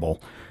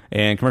drinkable.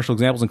 And commercial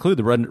examples include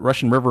the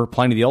Russian River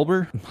Pliny the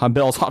Elder,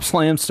 Bell's Hop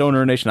Slam,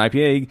 Stoner Nation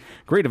IPA,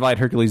 Great Divide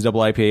Hercules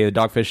Double IPA, the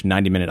Dogfish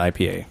 90-minute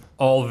IPA.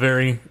 All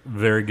very,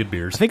 very good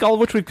beers. I think all of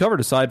which we've covered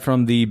aside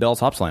from the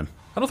Bell's Hop Slam.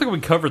 I don't think we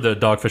covered the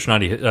Dogfish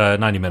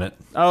 90-minute.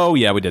 Oh,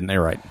 yeah, we didn't.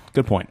 You're right.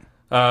 Good point.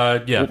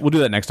 Yeah. We'll do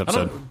that next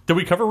episode. Did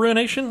we cover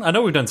Ruination? I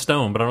know we've done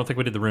Stone, but I don't think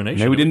we did the Ruination.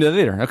 Maybe we didn't do that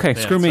either. Okay,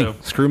 yeah,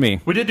 screw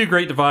me. We did do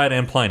Great Divide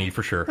and Pliny,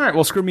 for sure. All right,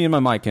 well, screw me and my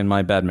mic and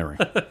my bad memory.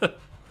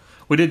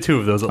 We did two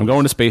of those. I'm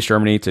going to Space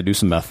Germany to do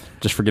some meth.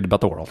 Just forget about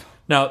the world.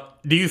 Now,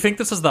 do you think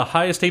this is the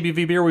highest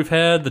ABV beer we've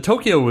had? The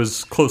Tokyo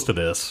was close to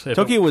this.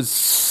 Tokyo was...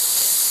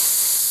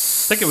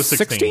 I think it was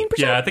 16. 16%?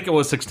 Yeah, I think it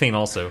was 16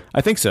 also.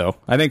 I think so.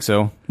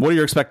 What are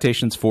your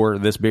expectations for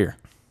this beer?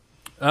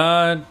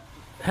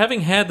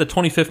 having had the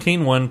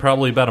 2015 one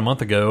probably about a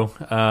month ago,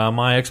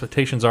 my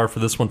expectations are for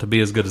this one to be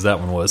as good as that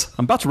one was.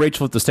 I'm about to rage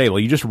flip this table.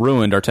 You just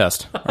ruined our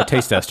taste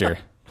test here.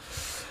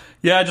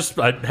 Yeah,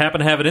 I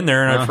happened to have it in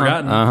there and I'd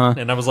forgotten,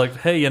 and I was like,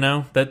 hey,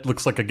 that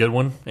looks like a good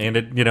one, and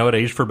it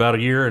aged for about a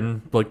year,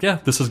 and like, yeah,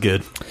 this is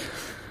good.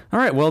 All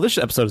right, well, this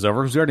episode is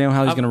over because we already know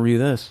how he's going to review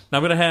this.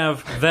 I'm going to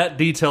have that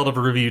detailed of a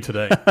review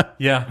today.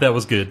 Yeah, that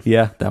was good.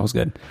 Yeah, that was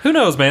good. Who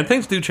knows, man?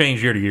 Things do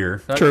change year to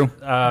year. True.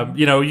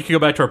 You can go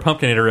back to our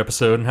Pumpkinator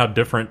episode and how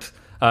different,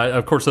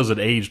 of course, those had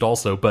aged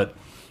also, but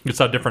it's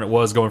how different it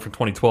was going from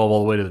 2012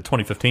 all the way to the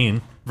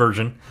 2015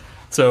 version.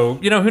 So,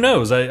 who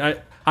knows?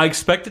 I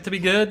expect it to be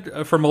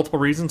good for multiple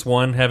reasons.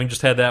 One, having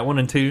just had that one,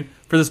 and two,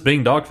 for this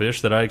being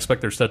Dogfish, that I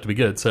expect their stuff to be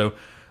good. So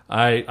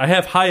I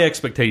have high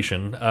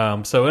expectation.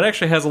 So it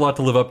actually has a lot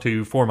to live up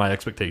to for my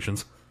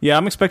expectations. Yeah,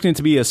 I'm expecting it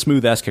to be a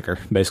smooth ass kicker,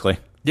 basically.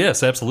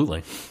 Yes,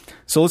 absolutely.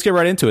 So let's get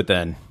right into it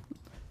then.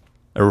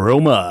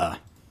 Aroma.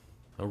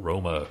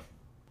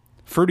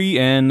 Fruity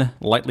and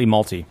lightly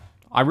malty.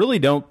 I really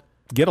don't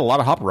get a lot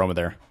of hop aroma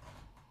there.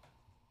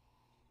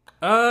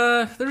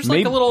 There's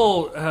like a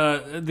little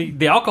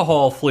the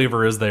alcohol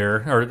flavor is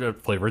there, or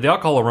the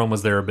alcohol aroma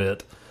is there a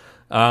bit,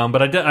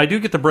 but I do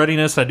get the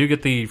breadiness, I do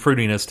get the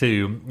fruitiness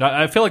too.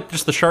 I feel like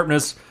just the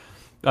sharpness.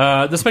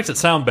 This makes it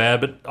sound bad,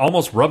 but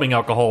almost rubbing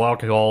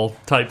alcohol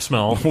type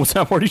smell. What's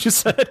that word you just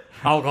said?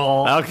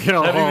 Alcohol.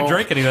 Haven't even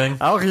drank anything.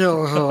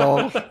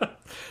 Alcohol.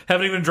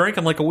 Haven't even drank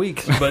in like a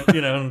week, but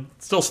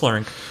still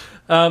slurring.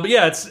 But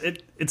yeah,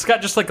 it's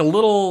got just like there's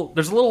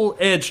a little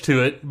edge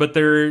to it, but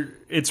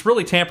it's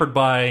really tempered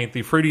by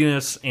the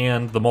fruitiness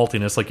and the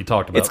maltiness, like you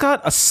talked about. It's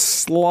got a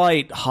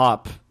slight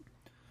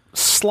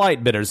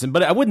bitters,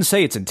 but I wouldn't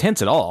say it's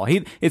intense at all.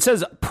 It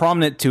says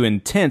prominent to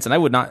intense, and I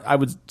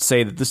would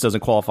say that this doesn't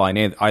qualify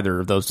in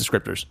either of those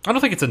descriptors. I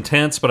don't think it's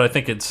intense, but I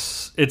think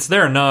it's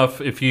there enough.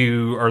 If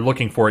you are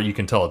looking for it, you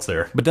can tell it's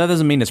there. But that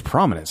doesn't mean it's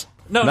prominent.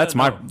 No, that's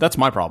my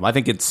problem. I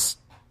think it's.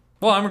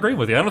 Well, I'm agreeing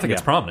with you. I don't think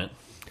it's prominent.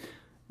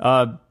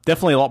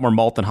 Definitely a lot more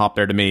malt than hop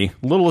there to me.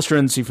 A little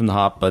astringency from the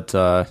hop, but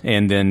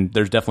and then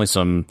there's definitely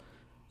some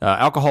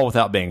alcohol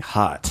without being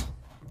hot.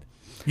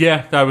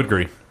 Yeah, I would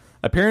agree.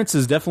 Appearance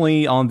is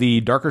definitely on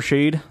the darker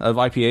shade of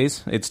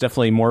IPAs. It's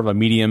definitely more of a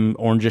medium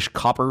orangish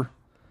copper,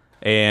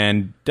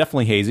 and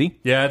definitely hazy.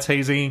 Yeah, it's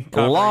hazy.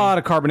 Coppery. A lot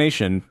of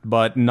carbonation,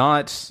 but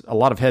not a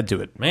lot of head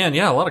to it. Man,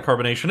 yeah, a lot of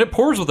carbonation. It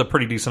pours with a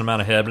pretty decent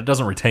amount of head, but it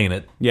doesn't retain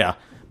it. Yeah,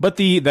 but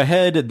the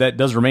head that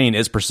does remain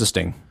is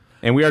persisting.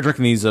 And we are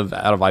drinking these out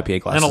of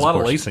IPA glasses. And a lot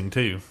of lacing,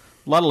 too.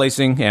 A lot of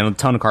lacing and a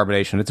ton of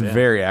carbonation. It's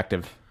very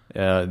active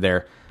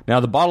there.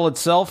 Now, the bottle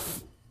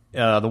itself,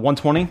 the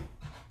 120.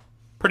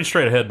 Pretty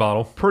straight ahead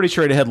bottle. Pretty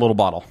straight ahead little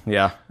bottle,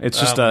 yeah. It's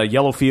just a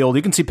yellow field.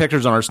 You can see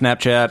pictures on our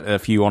Snapchat.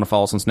 If you want to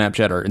follow us on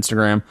Snapchat or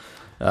Instagram,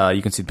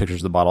 you can see pictures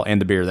of the bottle and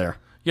the beer there.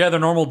 Yeah, their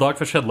normal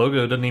Dogfish Head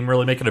logo doesn't even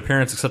really make an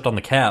appearance except on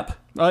the cap.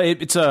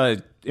 It's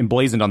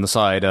emblazoned on the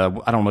side. I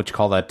don't know what you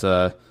call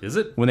that. Is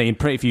it? When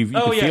if you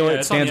can feel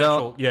it stands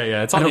out.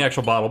 Yeah, it's on the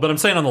actual bottle. But I'm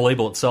saying on the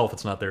label itself,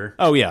 it's not there.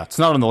 Oh, yeah. It's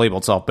not on the label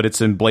itself, but it's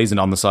emblazoned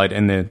on the side.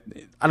 And I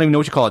don't even know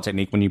what you call that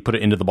technique when you put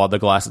it into the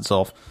glass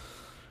itself.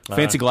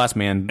 Fancy glass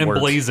man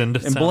emblazoned.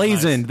 Words.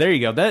 Emblazoned. Nice. There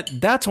you go.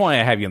 That's why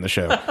I have you on the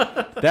show.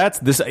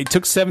 It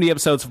took 70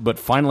 episodes, but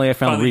finally I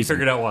found a reason.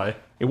 Figured out why.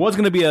 It was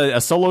going to be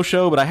a solo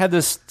show, but I had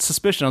this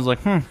suspicion. I was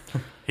like, I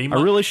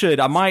really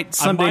should. I might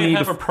someday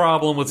have a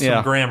problem with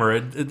some grammar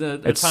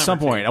at some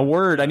point. A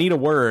word. I need a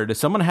word.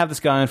 So I'm going to have this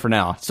guy in for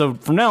now. So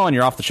from now on,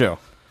 you're off the show. Okay.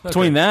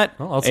 Between that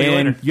I'll see you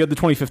later. You have the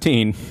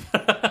 2015.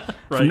 Right.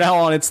 From now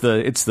on, it's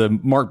the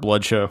Mark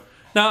Blood show.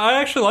 Now,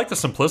 I actually like the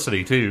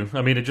simplicity, too.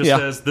 I mean, it just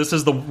says, this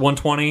is the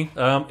 120,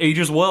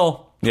 ages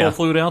well, 12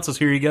 fluid ounces,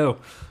 here you go.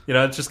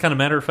 It's just kind of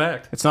matter of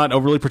fact. It's not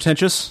overly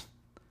pretentious.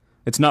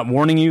 It's not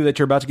warning you that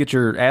you're about to get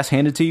your ass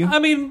handed to you. I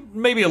mean,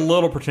 maybe a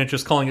little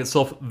pretentious calling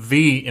itself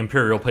the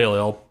Imperial Pale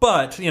Ale,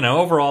 but,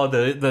 overall,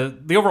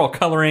 the overall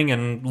coloring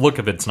and look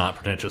of it's not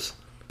pretentious.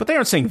 But they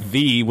aren't saying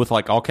 "the" with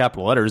like all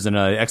capital letters and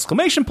an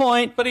exclamation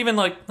point. But even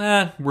like,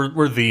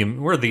 we're the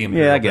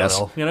Imperial I guess.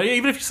 Pale Ale.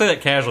 Even if you say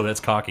that casually, that's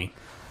cocky.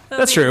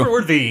 That's true.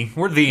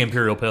 We're the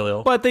Imperial Pale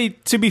Ale. But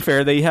to be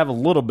fair, they have a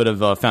little bit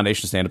of a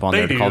foundation to stand upon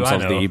there to call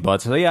themselves the.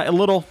 But maybe a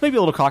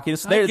little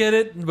cockiness. I get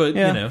it, but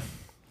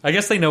I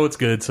guess they know it's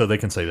good, so they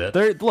can say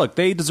that.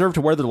 They deserve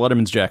to wear their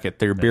Letterman's jacket,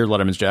 their beer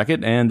Letterman's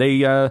jacket, and they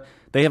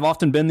have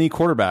often been the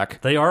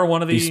quarterback. They are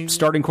one of the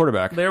starting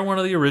quarterback. They are one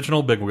of the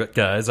original big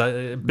guys,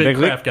 big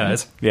craft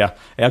guys. Yeah,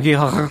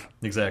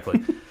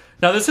 exactly.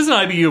 Now this is an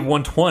IBU of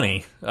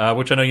 120,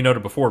 which I know you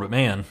noted before, but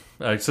man,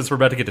 since we're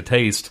about to get to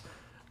taste.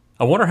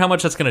 I wonder how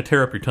much that's going to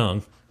tear up your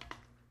tongue.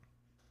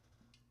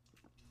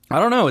 I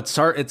don't know. It's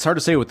hard to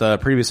say with the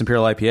previous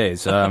Imperial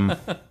IPAs.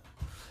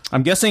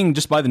 I'm guessing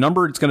just by the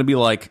number, it's going to be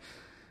like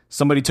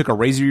somebody took a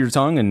razor to your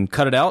tongue and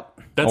cut it out.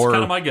 That's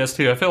kind of my guess,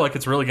 too. I feel like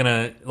it's really going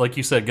to, like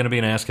you said, going to be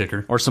an ass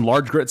kicker. Or some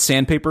large grit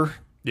sandpaper.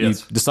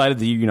 Yes. You decided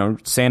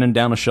that sanding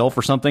down a shelf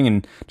or something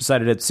and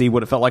decided to see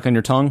what it felt like on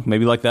your tongue.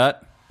 Maybe like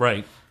that.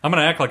 Right. I'm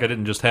going to act like I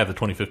didn't just have the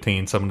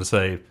 2015, so I'm going to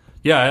say,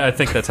 yeah, I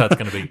think that's how it's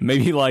going to be.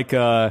 Maybe like...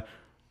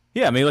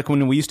 Yeah, maybe like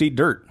when we used to eat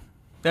dirt.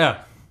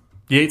 Yeah.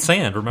 You ate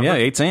sand, remember? Yeah,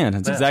 ate sand.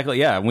 That's exactly,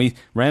 When we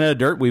ran out of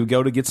dirt, we would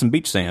go to get some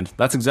beach sand.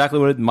 That's exactly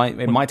what it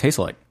might taste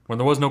like. When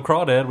there was no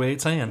crawdad, we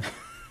ate sand.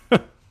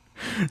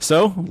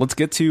 So, let's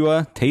get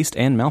to taste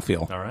and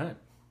mouthfeel. All right.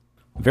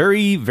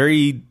 Very,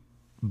 very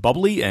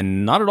bubbly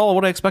and not at all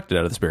what I expected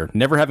out of this beer.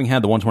 Never having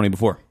had the 120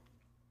 before.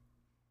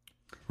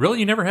 Really?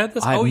 You never had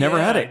this? I've never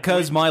had it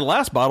because my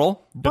last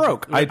bottle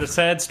broke. I had the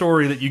sad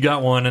story that you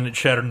got one and it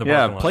shattered in the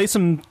parking lot. Play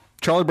some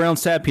Charlie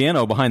Brown's sad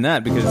piano behind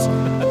that because,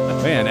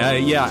 man,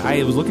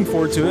 I was looking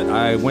forward to it.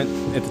 I went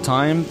at the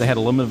time. They had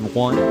a limit of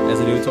one, as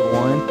they do with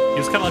wine. It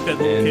was kind of like that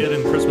little kid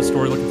in Christmas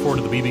Story looking forward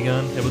to the BB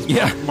gun. It was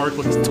Mark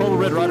looking total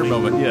Red Ryder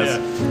moment. Yes,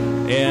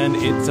 and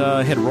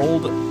it had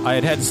rolled.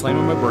 I had to slam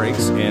on my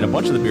brakes, and a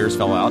bunch of the beers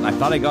fell out. I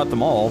thought I got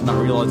them all,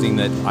 not realizing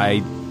that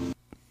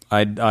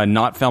I'd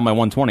not found my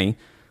 120.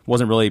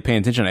 Wasn't really paying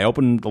attention. I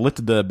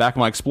lifted the back of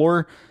my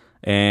Explorer,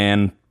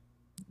 and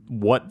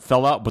what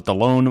fell out but the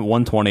lone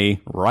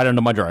 120 right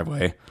under my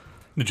driveway.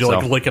 Did you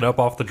lick it up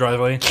off the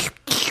driveway?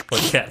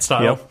 Like cat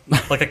style?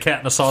 Yep. Like a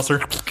cat in a saucer?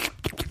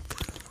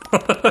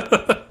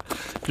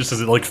 Just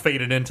as it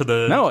faded into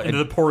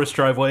the porous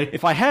driveway?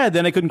 If I had,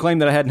 then I couldn't claim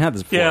that I hadn't had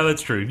this before. Yeah,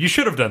 that's true. You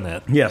should have done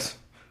that. Yes.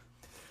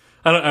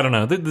 I don't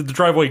know. The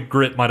driveway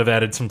grit might have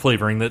added some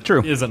flavoring that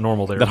isn't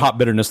normal there. That hot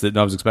bitterness that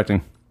I was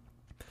expecting.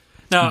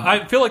 Now,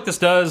 I feel like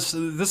this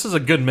is a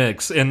good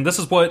mix, and this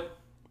is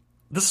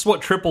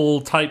what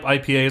triple type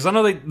IPAs. I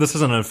know this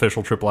isn't an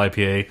official triple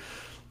IPA,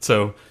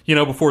 so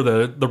before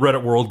the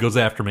Reddit world goes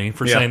after me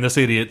for saying this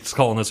idiot's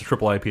calling this a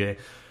triple IPA.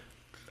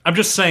 I'm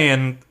just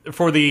saying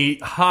for the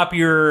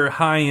hoppier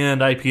high end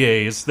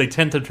IPAs, they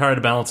tend to try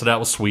to balance it out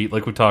with sweet,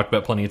 like we talked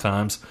about plenty of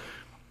times.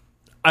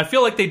 I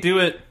feel like they do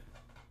it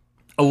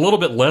a little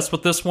bit less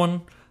with this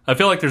one. I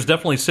feel like there's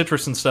definitely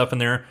citrus and stuff in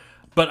there,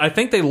 but I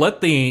think they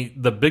let the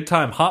big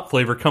time hop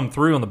flavor come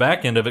through on the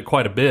back end of it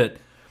quite a bit.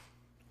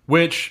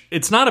 Which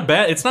it's not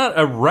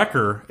a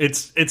wrecker.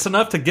 It's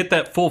enough to get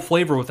that full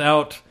flavor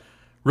without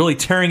really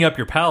tearing up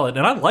your palate,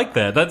 and I like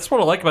that. That's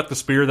what I like about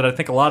this beer that I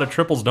think a lot of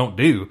triples don't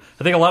do.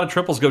 I think a lot of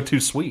triples go too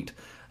sweet.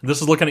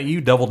 This is looking at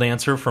you, Devil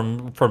Dancer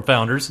from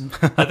Founders.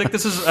 I think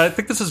this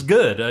is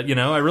good. I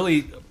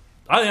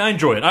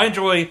enjoy it. I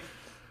enjoy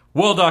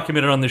well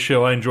documented on this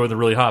show. I enjoy the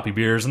really hoppy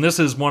beers, and this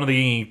is one of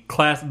the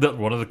top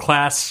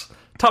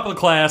of the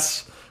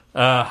class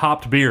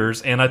hopped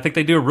beers, and I think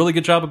they do a really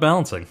good job of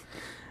balancing.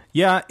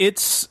 Yeah,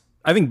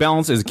 I think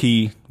balance is a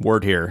key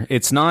word here.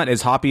 It's not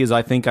as hoppy as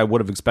I think I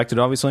would have expected,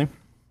 obviously,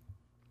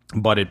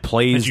 but it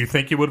plays. As you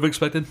think you would have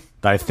expected?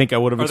 That I think I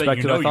would have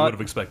expected. That you would have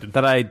expected.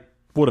 That I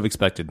would have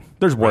expected.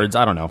 There's words,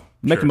 I don't know.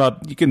 Make them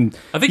up. You can.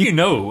 I think you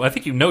know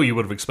you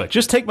would have expected.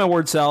 Just take my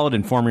word salad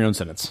and form your own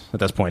sentence at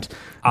this point.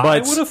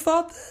 I would have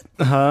thought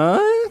that.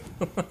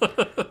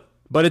 Huh?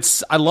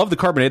 But I love the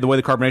way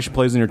the carbonation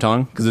plays in your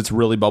tongue because it's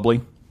really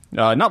bubbly.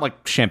 Not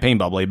like champagne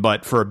bubbly,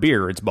 but for a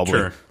beer, it's bubbly.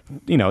 Sure.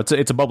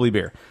 It's a bubbly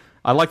beer.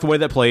 I like the way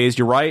that plays.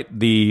 You're right.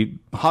 The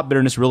hop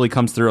bitterness really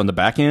comes through on the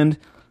back end.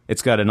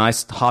 It's got a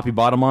nice hoppy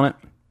bottom on it.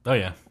 Oh,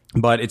 yeah.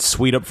 But it's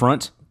sweet up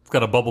front. It's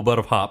got a bubble butt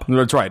of hop.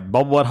 That's right.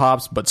 Bubble butt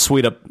hops, but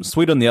sweet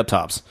on the up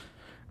tops.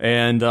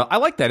 And I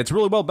like that. It's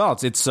really well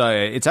balanced.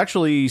 It's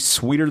actually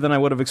sweeter than I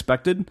would have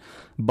expected,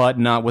 but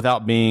not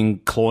without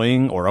being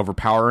cloying or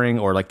overpowering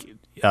or like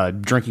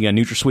drinking a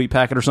NutraSweet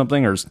packet or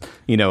something, or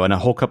and a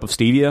whole cup of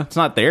stevia. It's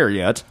not there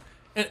yet.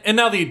 And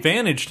now the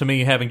advantage to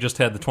me, having just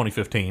had the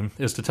 2015,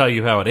 is to tell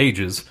you how it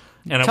ages.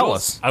 And Tell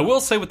us. I will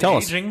say with the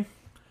aging,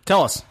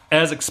 tell us,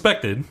 as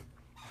expected,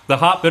 the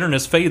hop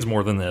bitterness fades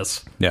more than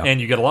this, and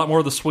you get a lot more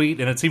of the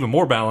sweet, and it's even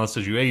more balanced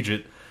as you age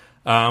it.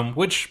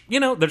 Which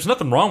there's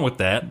nothing wrong with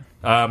that.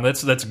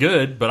 That's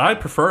good, but I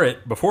prefer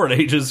it before it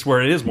ages, where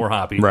it is more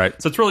hoppy.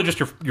 Right. So it's really just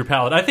your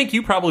palate. I think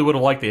you probably would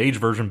have liked the aged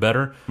version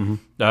better,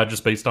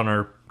 just based on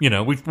our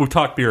we've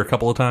talked beer a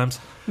couple of times.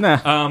 Nah.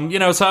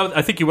 So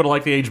I think you would have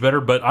liked the aged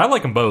better, but I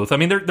like them both. I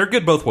mean, they're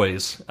good both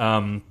ways.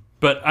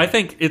 But I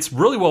think it's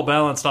really well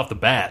balanced off the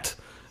bat,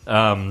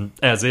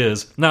 as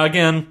is. Now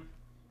again,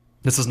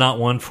 this is not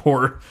one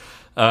for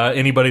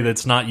anybody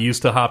that's not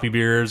used to hoppy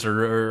beers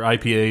or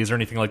IPAs or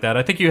anything like that.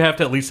 I think you have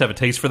to at least have a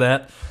taste for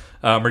that,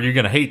 or you're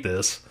going to hate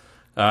this.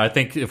 I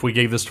think if we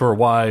gave this to our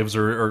wives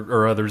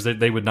or others,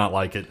 they would not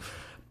like it.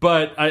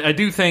 But I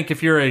do think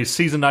if you're a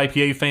seasoned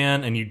IPA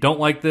fan and you don't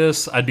like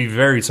this, I'd be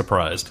very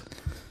surprised.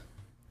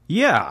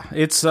 Yeah,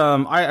 it's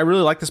I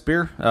really like this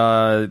beer.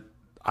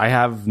 I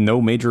have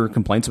no major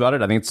complaints about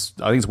it. I think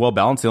it's well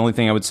balanced. The only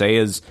thing I would say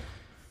is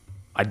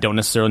I don't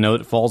necessarily know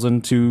that it falls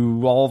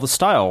into all the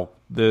style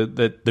that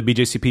the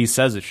BJCP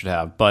says it should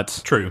have.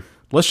 But true.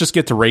 Let's just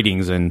get to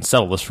ratings and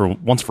settle this for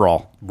once for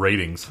all.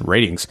 Ratings.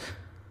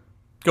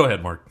 Go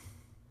ahead, Mark.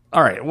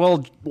 All right.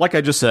 Well, like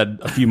I just said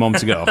a few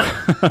moments ago,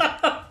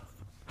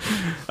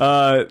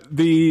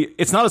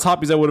 it's not as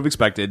hoppy as I would have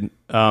expected.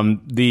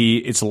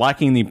 It's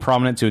lacking the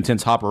prominent to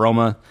intense hop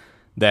aroma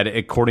that,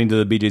 according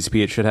to the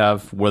BJCP, it should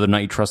have. Whether or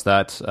not you trust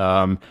that,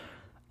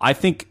 I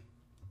think,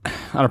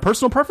 on a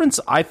personal preference,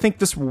 I think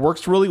this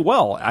works really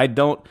well.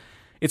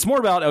 It's more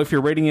about if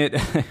you're rating it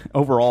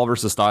overall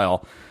versus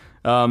style.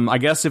 I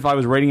guess if I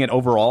was rating it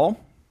overall,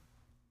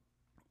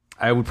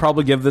 I would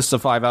probably give this a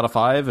 5 out of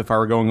 5 if I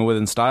were going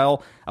within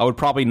style. I would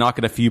probably knock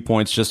it a few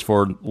points just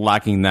for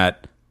lacking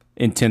that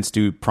intense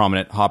to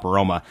prominent hop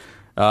aroma.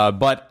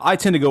 But I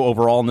tend to go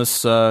overall on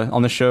this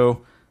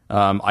show.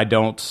 I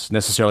don't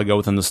necessarily go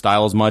within the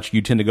style as much.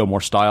 You tend to go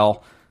more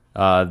style.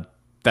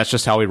 That's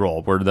just how we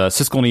roll. We're the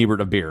Siskel and Ebert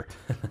of beer.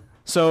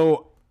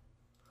 So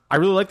I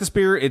really like this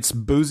beer. It's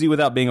boozy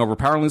without being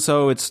overpoweringly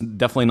so. It's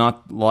definitely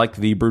not like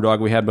the Brewdog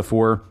we had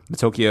before, the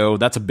Tokyo.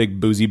 That's a big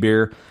boozy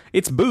beer.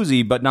 It's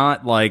boozy, but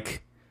not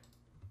like...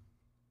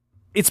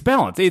 It's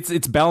balanced.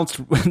 It's balanced.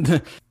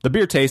 The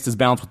beer taste is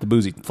balanced with the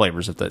boozy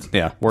flavors.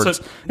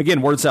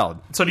 Word salad.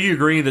 So do you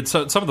agree that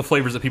some of the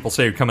flavors that people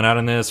say are coming out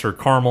in this are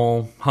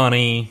caramel,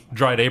 honey,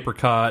 dried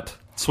apricot,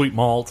 sweet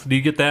malt? Do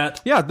you get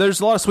that? Yeah,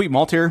 there's a lot of sweet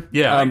malt here.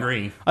 Yeah, I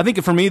agree. I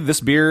think for me,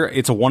 this beer,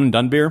 it's a one and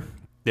done beer.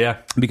 Yeah,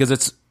 because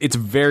it's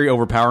very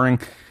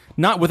overpowering.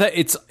 Not with that.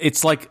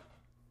 It's like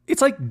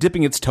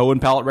dipping its toe in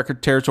palate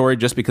record territory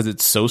just because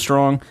it's so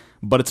strong,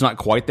 but it's not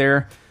quite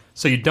there.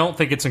 So you don't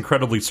think it's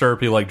incredibly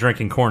syrupy like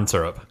drinking corn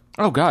syrup?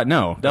 Oh God,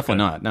 no, definitely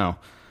not. No,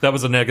 that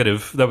was a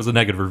negative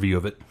review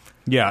of it.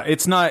 Yeah,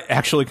 it's not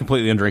actually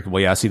completely undrinkable.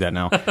 Yeah, I see that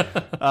now.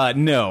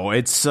 No,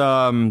 it's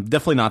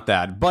definitely not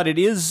that. But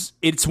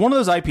it's one of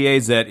those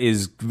IPAs that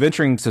is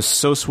venturing to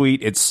so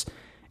sweet.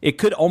 You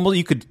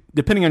could,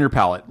 depending on your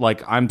palate.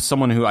 Like, I'm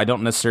someone who I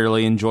don't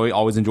necessarily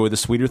always enjoy the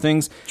sweeter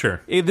things.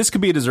 Sure. This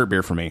could be a dessert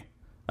beer for me.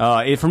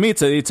 For me,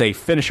 it's a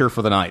finisher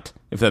for the night,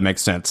 if that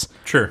makes sense.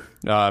 Sure.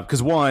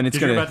 Because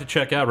you're about to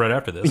check out right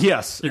after this.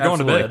 Yes, you're going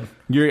to bed.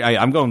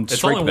 I'm going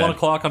straight to bed. It's only 1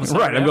 o'clock on a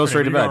Saturday. Right, I'm going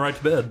straight to bed. You're going right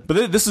to bed.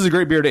 But this is a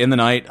great beer to end the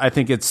night. I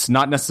think it's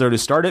not necessarily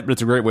to start it, but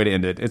it's a great way to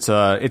end it. It's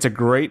a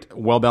great,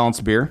 well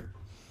balanced beer.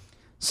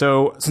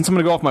 So since I'm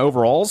going to go off my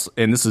overalls,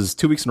 and this is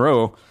 2 weeks in a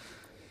row,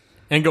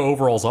 and go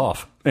overalls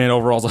off,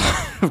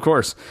 of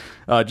course,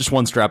 just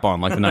one strap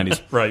on like the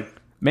 90s. Right,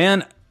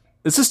 man.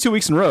 This is 2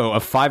 weeks in a row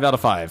of 5 out of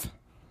 5.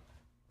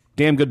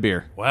 Damn good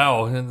beer.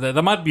 Wow,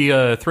 that might be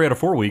 3 out of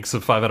 4 weeks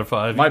of 5 out of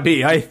 5. Might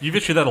be. You've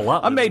issued that a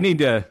lot. I may need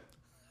to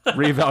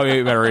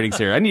reevaluate my ratings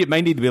here. I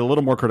may need to be a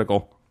little more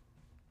critical.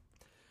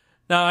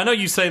 Now, I know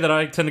you say that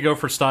I tend to go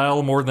for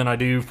style more than I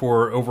do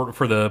for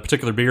the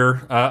particular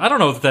beer. I don't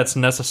know if that's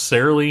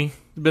necessarily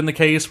been the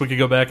case. We could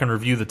go back and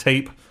review the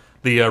tape,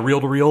 the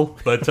reel-to-reel,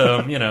 but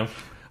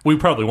we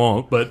probably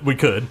won't, but we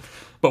could,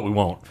 but we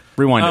won't.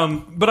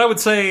 Rewind it. But I would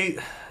say,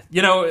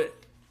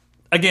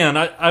 again,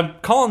 I'm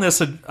putting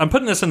this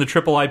in the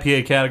triple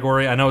IPA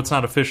category. I know it's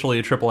not officially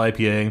a triple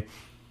IPA,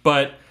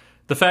 but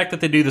the fact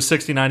that they do the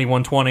 60, 90,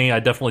 120, I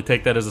definitely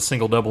take that as a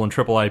single, double, and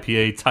triple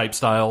IPA type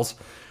styles.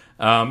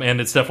 And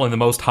it's definitely the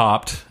most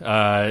hopped.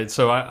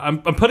 So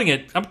I'm going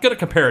to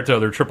compare it to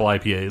other triple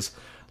IPAs,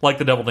 like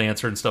the Devil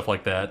Dancer and stuff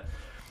like that.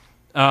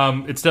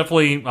 It's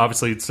definitely,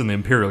 obviously, it's in the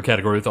Imperial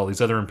category with all these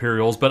other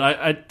Imperials, but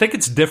I think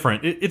it's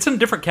different. It's in a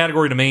different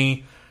category to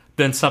me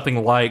than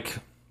something like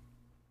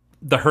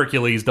the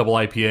Hercules double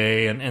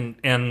IPA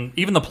and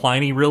even the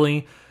Pliny,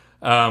 really,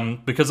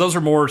 because those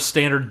are more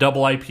standard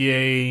double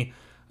IPA,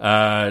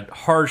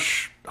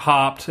 harsh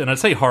hopped, and I'd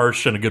say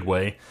harsh in a good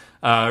way.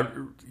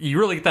 You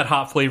really get that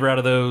hop flavor out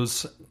of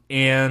those,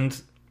 and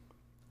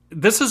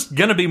this is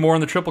going to be more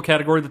in the triple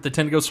category that they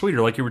tend to go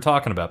sweeter, like you were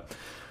talking about.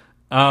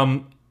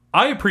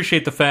 I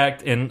appreciate the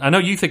fact, and I know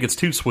you think it's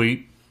too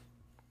sweet,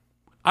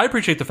 I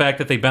appreciate the fact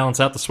that they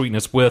balance out the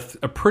sweetness with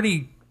a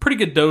pretty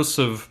good dose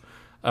of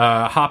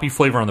hoppy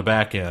flavor on the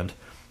back end,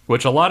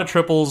 which a lot of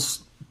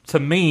triples, to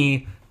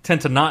me,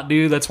 tend to not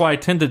do. That's why I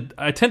tend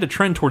to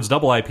trend towards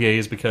double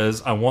IPAs,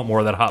 because I want more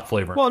of that hop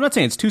flavor. Well, I'm not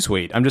saying it's too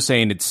sweet. I'm just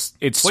saying it's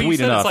sweet you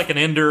said enough. It's like an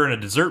ender and a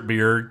dessert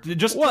beer.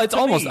 It's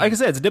almost like I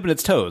said, it's dipping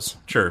its toes.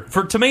 Sure.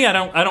 To me, I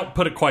don't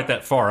put it quite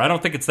that far. I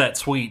don't think it's that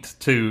sweet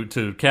to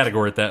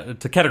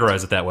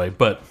categorize it that way.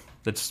 But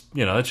that's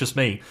just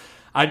me.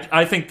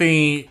 I think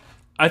the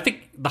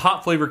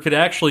hop flavor could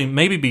actually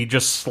maybe be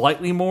just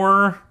slightly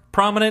more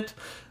prominent.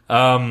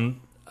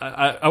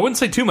 I wouldn't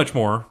say too much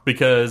more,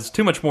 because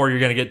too much more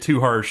you're going to get too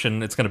harsh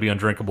and it's going to be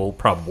undrinkable,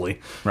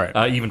 probably,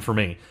 right? Even for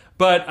me.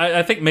 But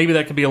I think maybe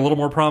that could be a little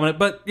more prominent.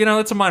 But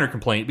it's a minor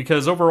complaint,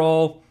 because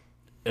overall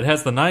it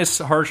has the nice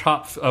harsh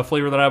hop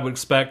flavor that I would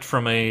expect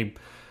from a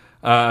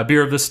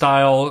beer of this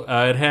style.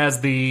 It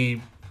has the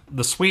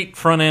sweet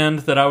front end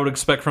that I would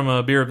expect from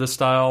a beer of this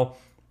style.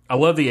 I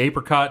love the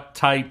apricot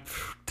type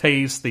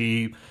taste.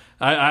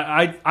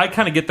 I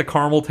kind of get the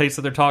caramel taste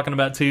that they're talking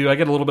about too. I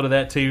get a little bit of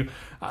that too.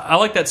 I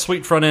like that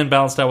sweet front end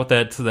balanced out with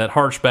that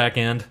harsh back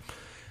end.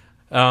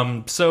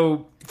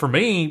 So for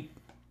me,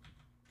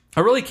 I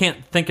really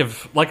can't think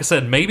of, like I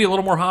said, maybe a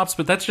little more hops,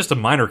 but that's just a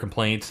minor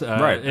complaint.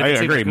 Right, I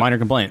agree. Minor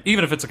complaint.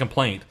 Even if it's a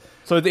complaint.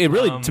 So it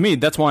really, to me,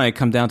 that's why I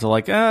come down to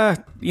like,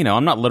 I'm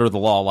not letter of the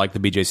law like the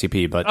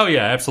BJCP, but oh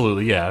yeah,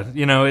 absolutely, yeah.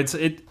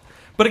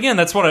 But again,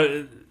 that's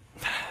what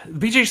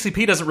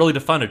BJCP doesn't really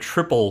define a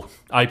triple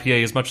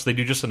IPA as much as they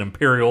do just an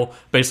Imperial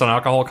based on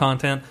alcohol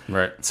content.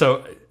 Right.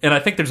 So, and I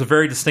think there's a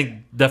very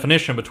distinct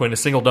definition between a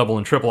single, double,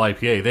 and triple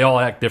IPA. They all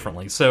act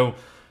differently. So,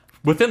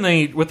 within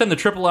the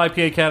triple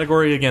IPA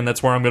category, again,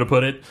 that's where I'm going to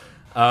put it.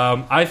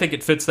 I think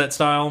it fits that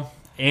style,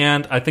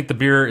 and I think the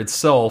beer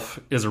itself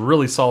is a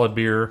really solid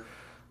beer.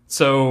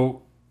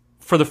 So,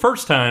 for the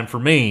first time for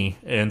me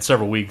in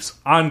several weeks,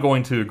 I'm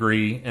going to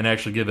agree and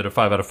actually give it a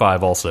 5 out of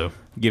 5 also.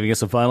 Giving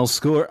us a final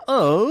score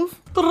of...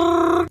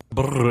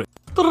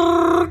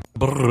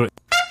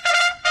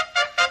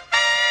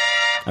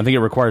 I think it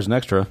requires an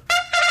extra.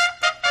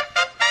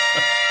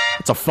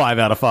 It's a 5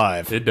 out of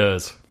 5. It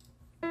does.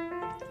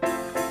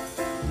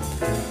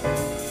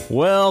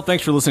 Well,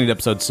 thanks for listening to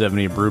episode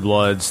 70 of Brew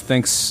Bloods.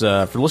 Thanks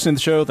for listening to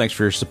the show. Thanks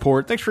for your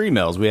support. Thanks for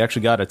emails. We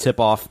actually got a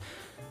tip-off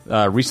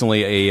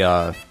recently.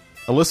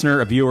 A listener,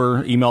 a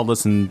viewer, emailed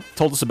us and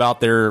told us about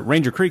their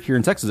Ranger Creek here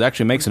in Texas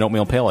actually makes an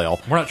oatmeal pale ale.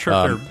 We're not sure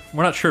if they're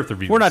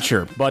viewers. We're not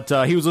sure, but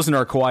he was listening to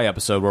our Kauai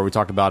episode where we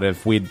talked about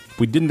if we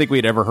didn't think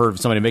we'd ever heard of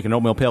somebody making an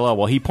oatmeal pale ale.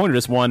 Well, he pointed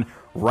us one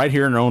right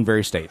here in our own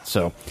very state.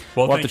 So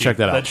we'll have to check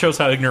that out. That shows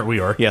how ignorant we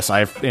are. Yes,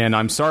 and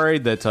I'm sorry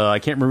that I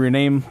can't remember your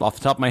name off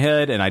the top of my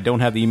head, and I don't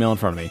have the email in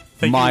front of me.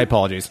 My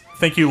apologies.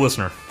 Thank you,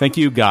 listener. Thank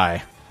you,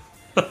 guy.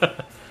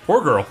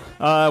 Or girl.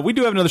 We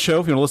do have another show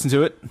if you want to listen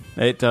to it.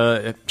 It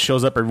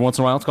shows up every once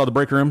in a while. It's called The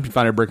Break Room. You can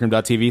find it at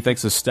breakroom.tv.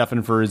 Thanks to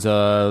Stefan for his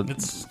help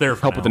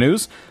with the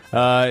news.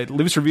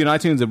 Leave us a review on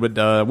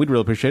iTunes. We'd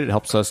really appreciate it. It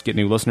helps us get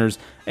new listeners.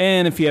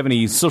 And if you have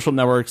any social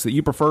networks that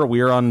you prefer,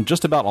 we are on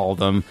just about all of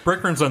them.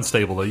 Break Room's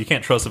unstable, though. You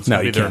can't trust if it's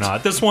going to be there or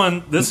not. This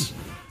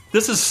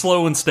is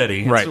slow and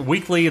steady. It's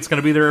weekly. It's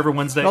going to be there every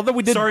Wednesday.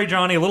 Sorry,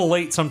 Johnny, a little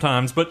late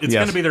sometimes, but it's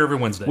going to be there every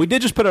Wednesday. We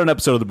did just put out an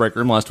episode of The Break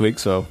Room last week,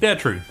 so... Yeah,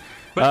 true.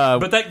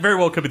 But that very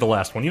well could be the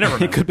last one. You never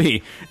know. It could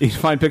be. You can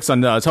find pics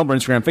on Tumblr,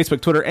 Instagram,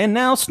 Facebook, Twitter, and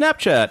now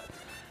Snapchat.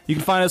 You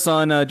can find us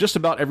on just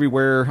about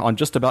everywhere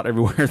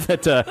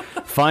that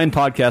fine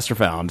podcasts are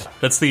found.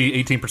 That's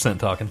the 18%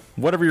 talking.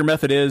 Whatever your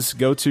method is,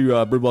 go to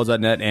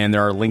brewbloods.net, and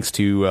there are links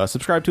to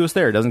subscribe to us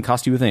there. It doesn't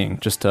cost you a thing.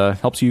 Just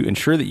helps you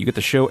ensure that you get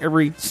the show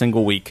every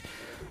single week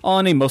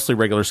on a mostly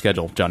regular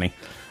schedule, Johnny.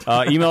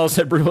 Email us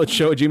at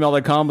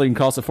brewbloodshow@gmail.com, but you can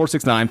call us at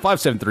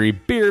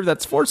 469-573-BEER.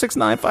 That's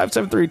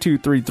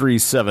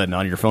 469-573-2337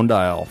 on your phone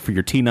dial for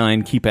your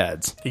T9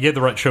 keypads. You gave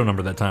the right show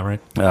number that time, right?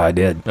 I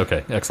did.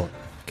 Okay, excellent.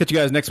 Catch you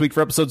guys next week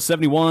for episode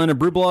 71 of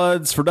Brew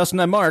Bloods. For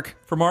Dustin, I'm Mark.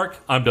 For Mark,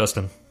 I'm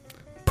Dustin.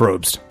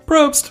 Probst.